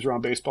lot of teams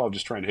around baseball,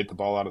 just trying to hit the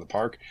ball out of the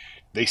park.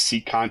 They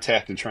seek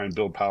contact and try and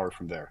build power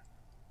from there.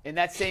 In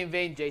that same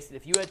vein, Jason,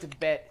 if you had to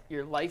bet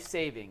your life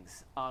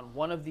savings on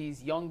one of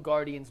these young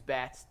Guardians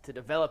bats to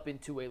develop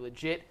into a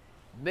legit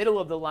middle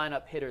of the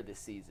lineup hitter this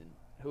season,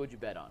 who would you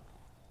bet on?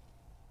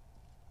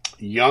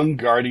 Young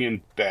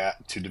Guardian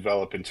bat to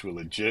develop into a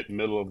legit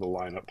middle of the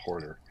lineup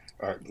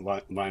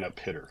lineup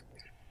hitter.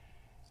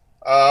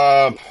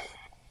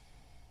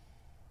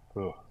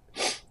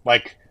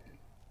 Like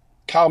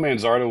Kyle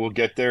Manzardo will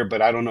get there,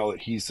 but I don't know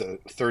that he's a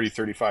 30,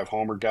 35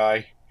 homer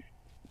guy.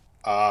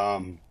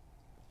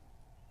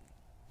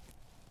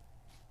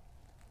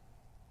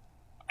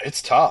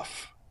 It's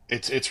tough.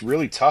 It's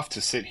really tough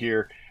to sit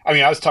here. I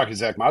mean, I was talking to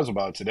Zach Mazel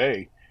about it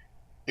today.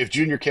 If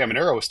Junior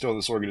Caminero was still in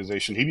this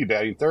organization, he'd be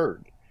batting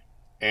third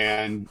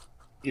and,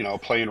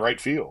 playing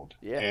right field.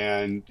 Yeah.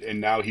 And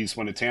now he's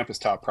one of Tampa's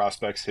top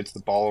prospects, hits the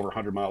ball over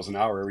 100 miles an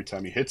hour every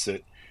time he hits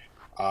it.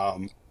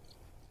 And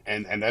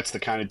that's the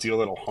kind of deal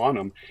that'll haunt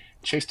him.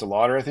 Chase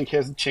DeLauder, I think,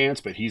 has a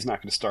chance, but he's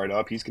not going to start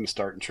up. He's going to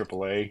start in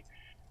AAA.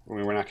 I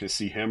mean, we're not going to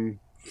see him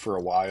for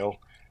a while.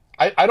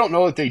 I don't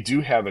know that they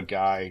do have a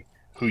guy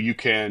who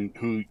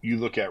you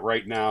look at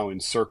right now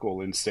and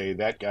circle and say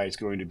that guy's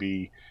going to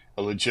be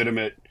a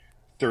legitimate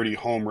 30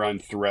 home run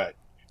threat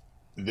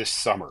this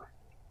summer.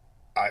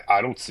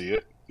 I don't see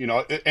it,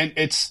 and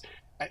it's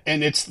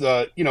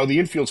the, the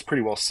infield's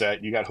pretty well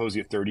set. You got Hosey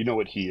at third. You know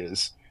what he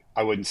is.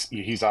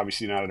 He's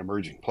obviously not an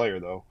emerging player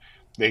though.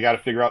 They got to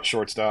figure out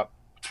shortstop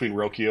between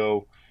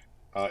Rocchio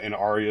and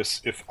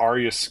Arias. If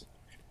Arias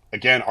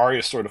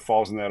sort of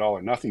falls in that all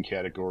or nothing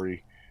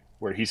category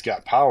where he's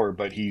got power,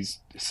 but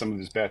some of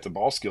his bat to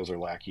ball skills are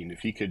lacking.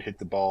 If he could hit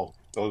the ball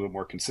a little bit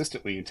more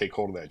consistently and take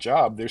hold of that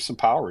job, there's some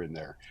power in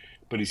there,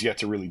 but he's yet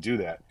to really do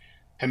that.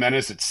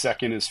 Jimenez at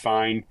second is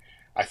fine.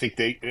 I think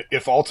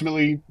if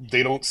ultimately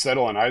they don't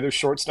settle on either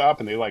shortstop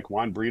and they like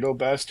Juan Brito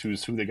best, who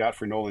they got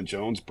for Nolan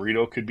Jones,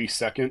 Brito could be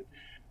second.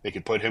 They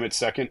could put him at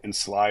second and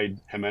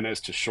slide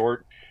Jimenez to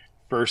short.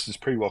 First is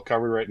pretty well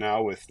covered right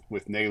now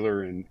with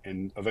Naylor and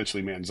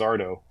eventually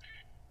Manzardo.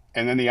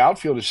 And then the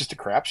outfield is just a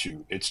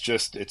crapshoot.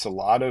 It's a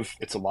lot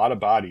of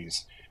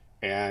bodies,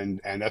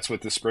 and that's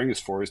what the spring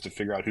is for, is to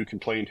figure out who can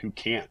play and who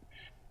can't.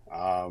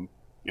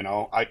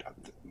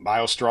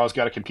 Miles Straw's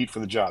got to compete for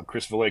the job.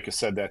 Chris Valleca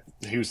said that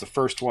he was the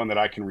first one that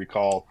I can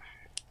recall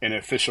in an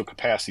official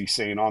capacity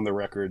saying on the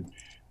record,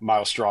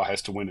 Miles Straw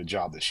has to win a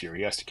job this year.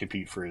 He has to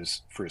compete for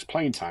his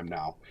playing time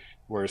now,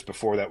 whereas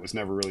before that was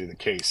never really the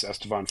case.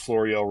 Estevan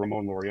Florio,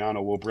 Ramon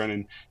Laureano, Will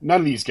Brennan,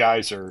 none of these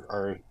guys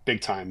are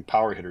big-time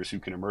power hitters who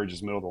can emerge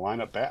as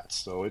middle-of-the-lineup bats.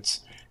 So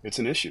it's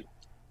an issue.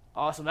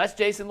 Awesome. That's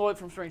Jason Lloyd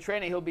from Spring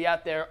Training. He'll be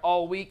out there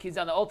all week. He's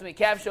on the Ultimate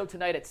Cav Show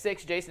tonight at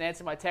 6. Jason,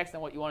 answer my text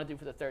on what you want to do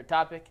for the third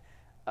topic.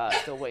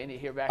 Still waiting to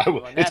hear back from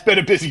you on that. It's been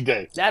a busy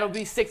day. That'll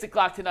be 6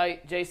 o'clock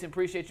tonight. Jason,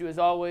 appreciate you as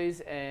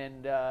always,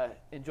 and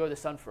enjoy the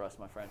sun for us,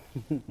 my friend.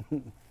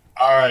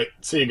 All right.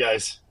 See you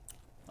guys.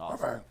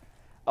 Awesome.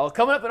 All right.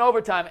 Coming up in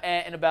overtime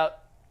in about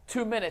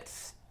 2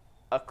 minutes,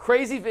 a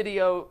crazy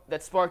video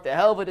that sparked a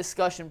hell of a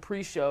discussion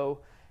pre-show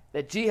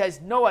that G has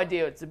no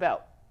idea what it's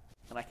about.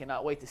 And I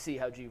cannot wait to see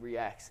how G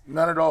reacts.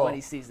 None at all. When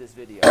he sees this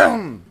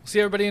video.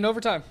 See everybody in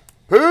overtime.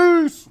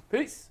 Peace.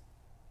 Peace.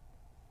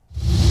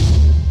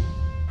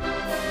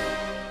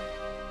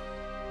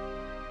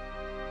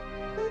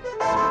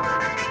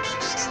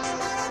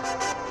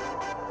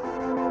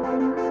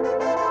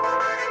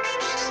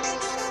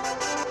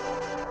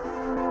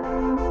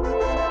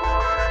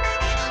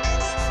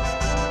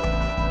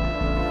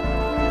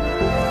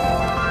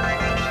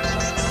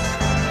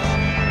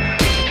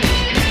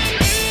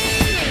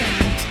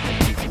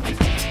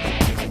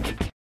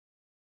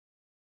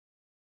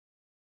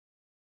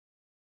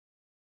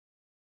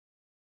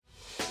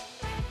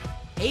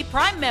 Hey,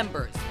 Prime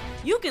members,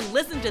 you can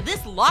listen to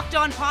this Locked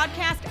On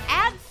podcast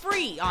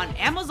ad-free on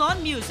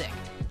Amazon Music.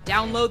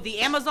 Download the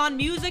Amazon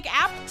Music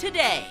app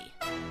today.